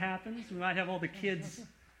see what happens. We might have all the kids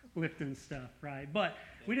lifting stuff, right? But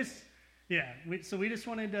we just, Yeah, so we just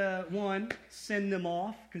wanted to, one, send them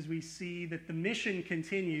off because we see that the mission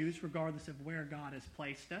continues regardless of where God has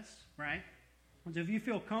placed us, right? So if you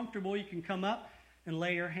feel comfortable, you can come up and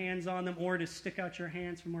lay your hands on them or just stick out your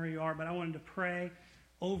hands from where you are. But I wanted to pray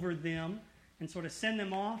over them and sort of send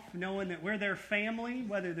them off knowing that we're their family,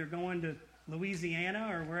 whether they're going to Louisiana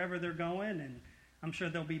or wherever they're going, and I'm sure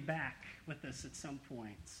they'll be back with us at some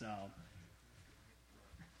point. So, all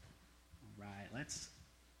right, let's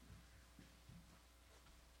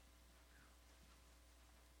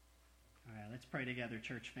pray together,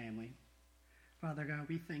 church family. Father God,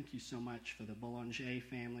 we thank you so much for the Boulanger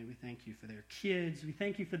family. We thank you for their kids. We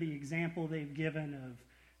thank you for the example they've given of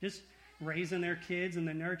just raising their kids in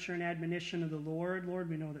the nurture and admonition of the Lord. Lord,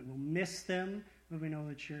 we know that we'll miss them, but we know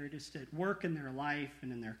that you're just at work in their life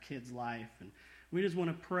and in their kids' life. And we just want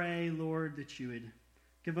to pray, Lord, that you would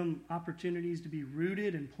give them opportunities to be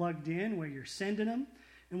rooted and plugged in where you're sending them.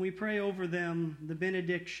 And we pray over them the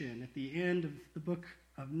benediction at the end of the book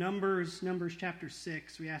of Numbers chapter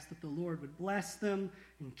 6. We ask that the Lord would bless them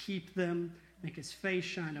and keep them, make his face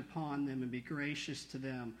shine upon them and be gracious to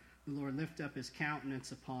them. The Lord lift up his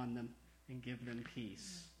countenance upon them and give them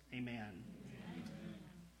peace. Amen.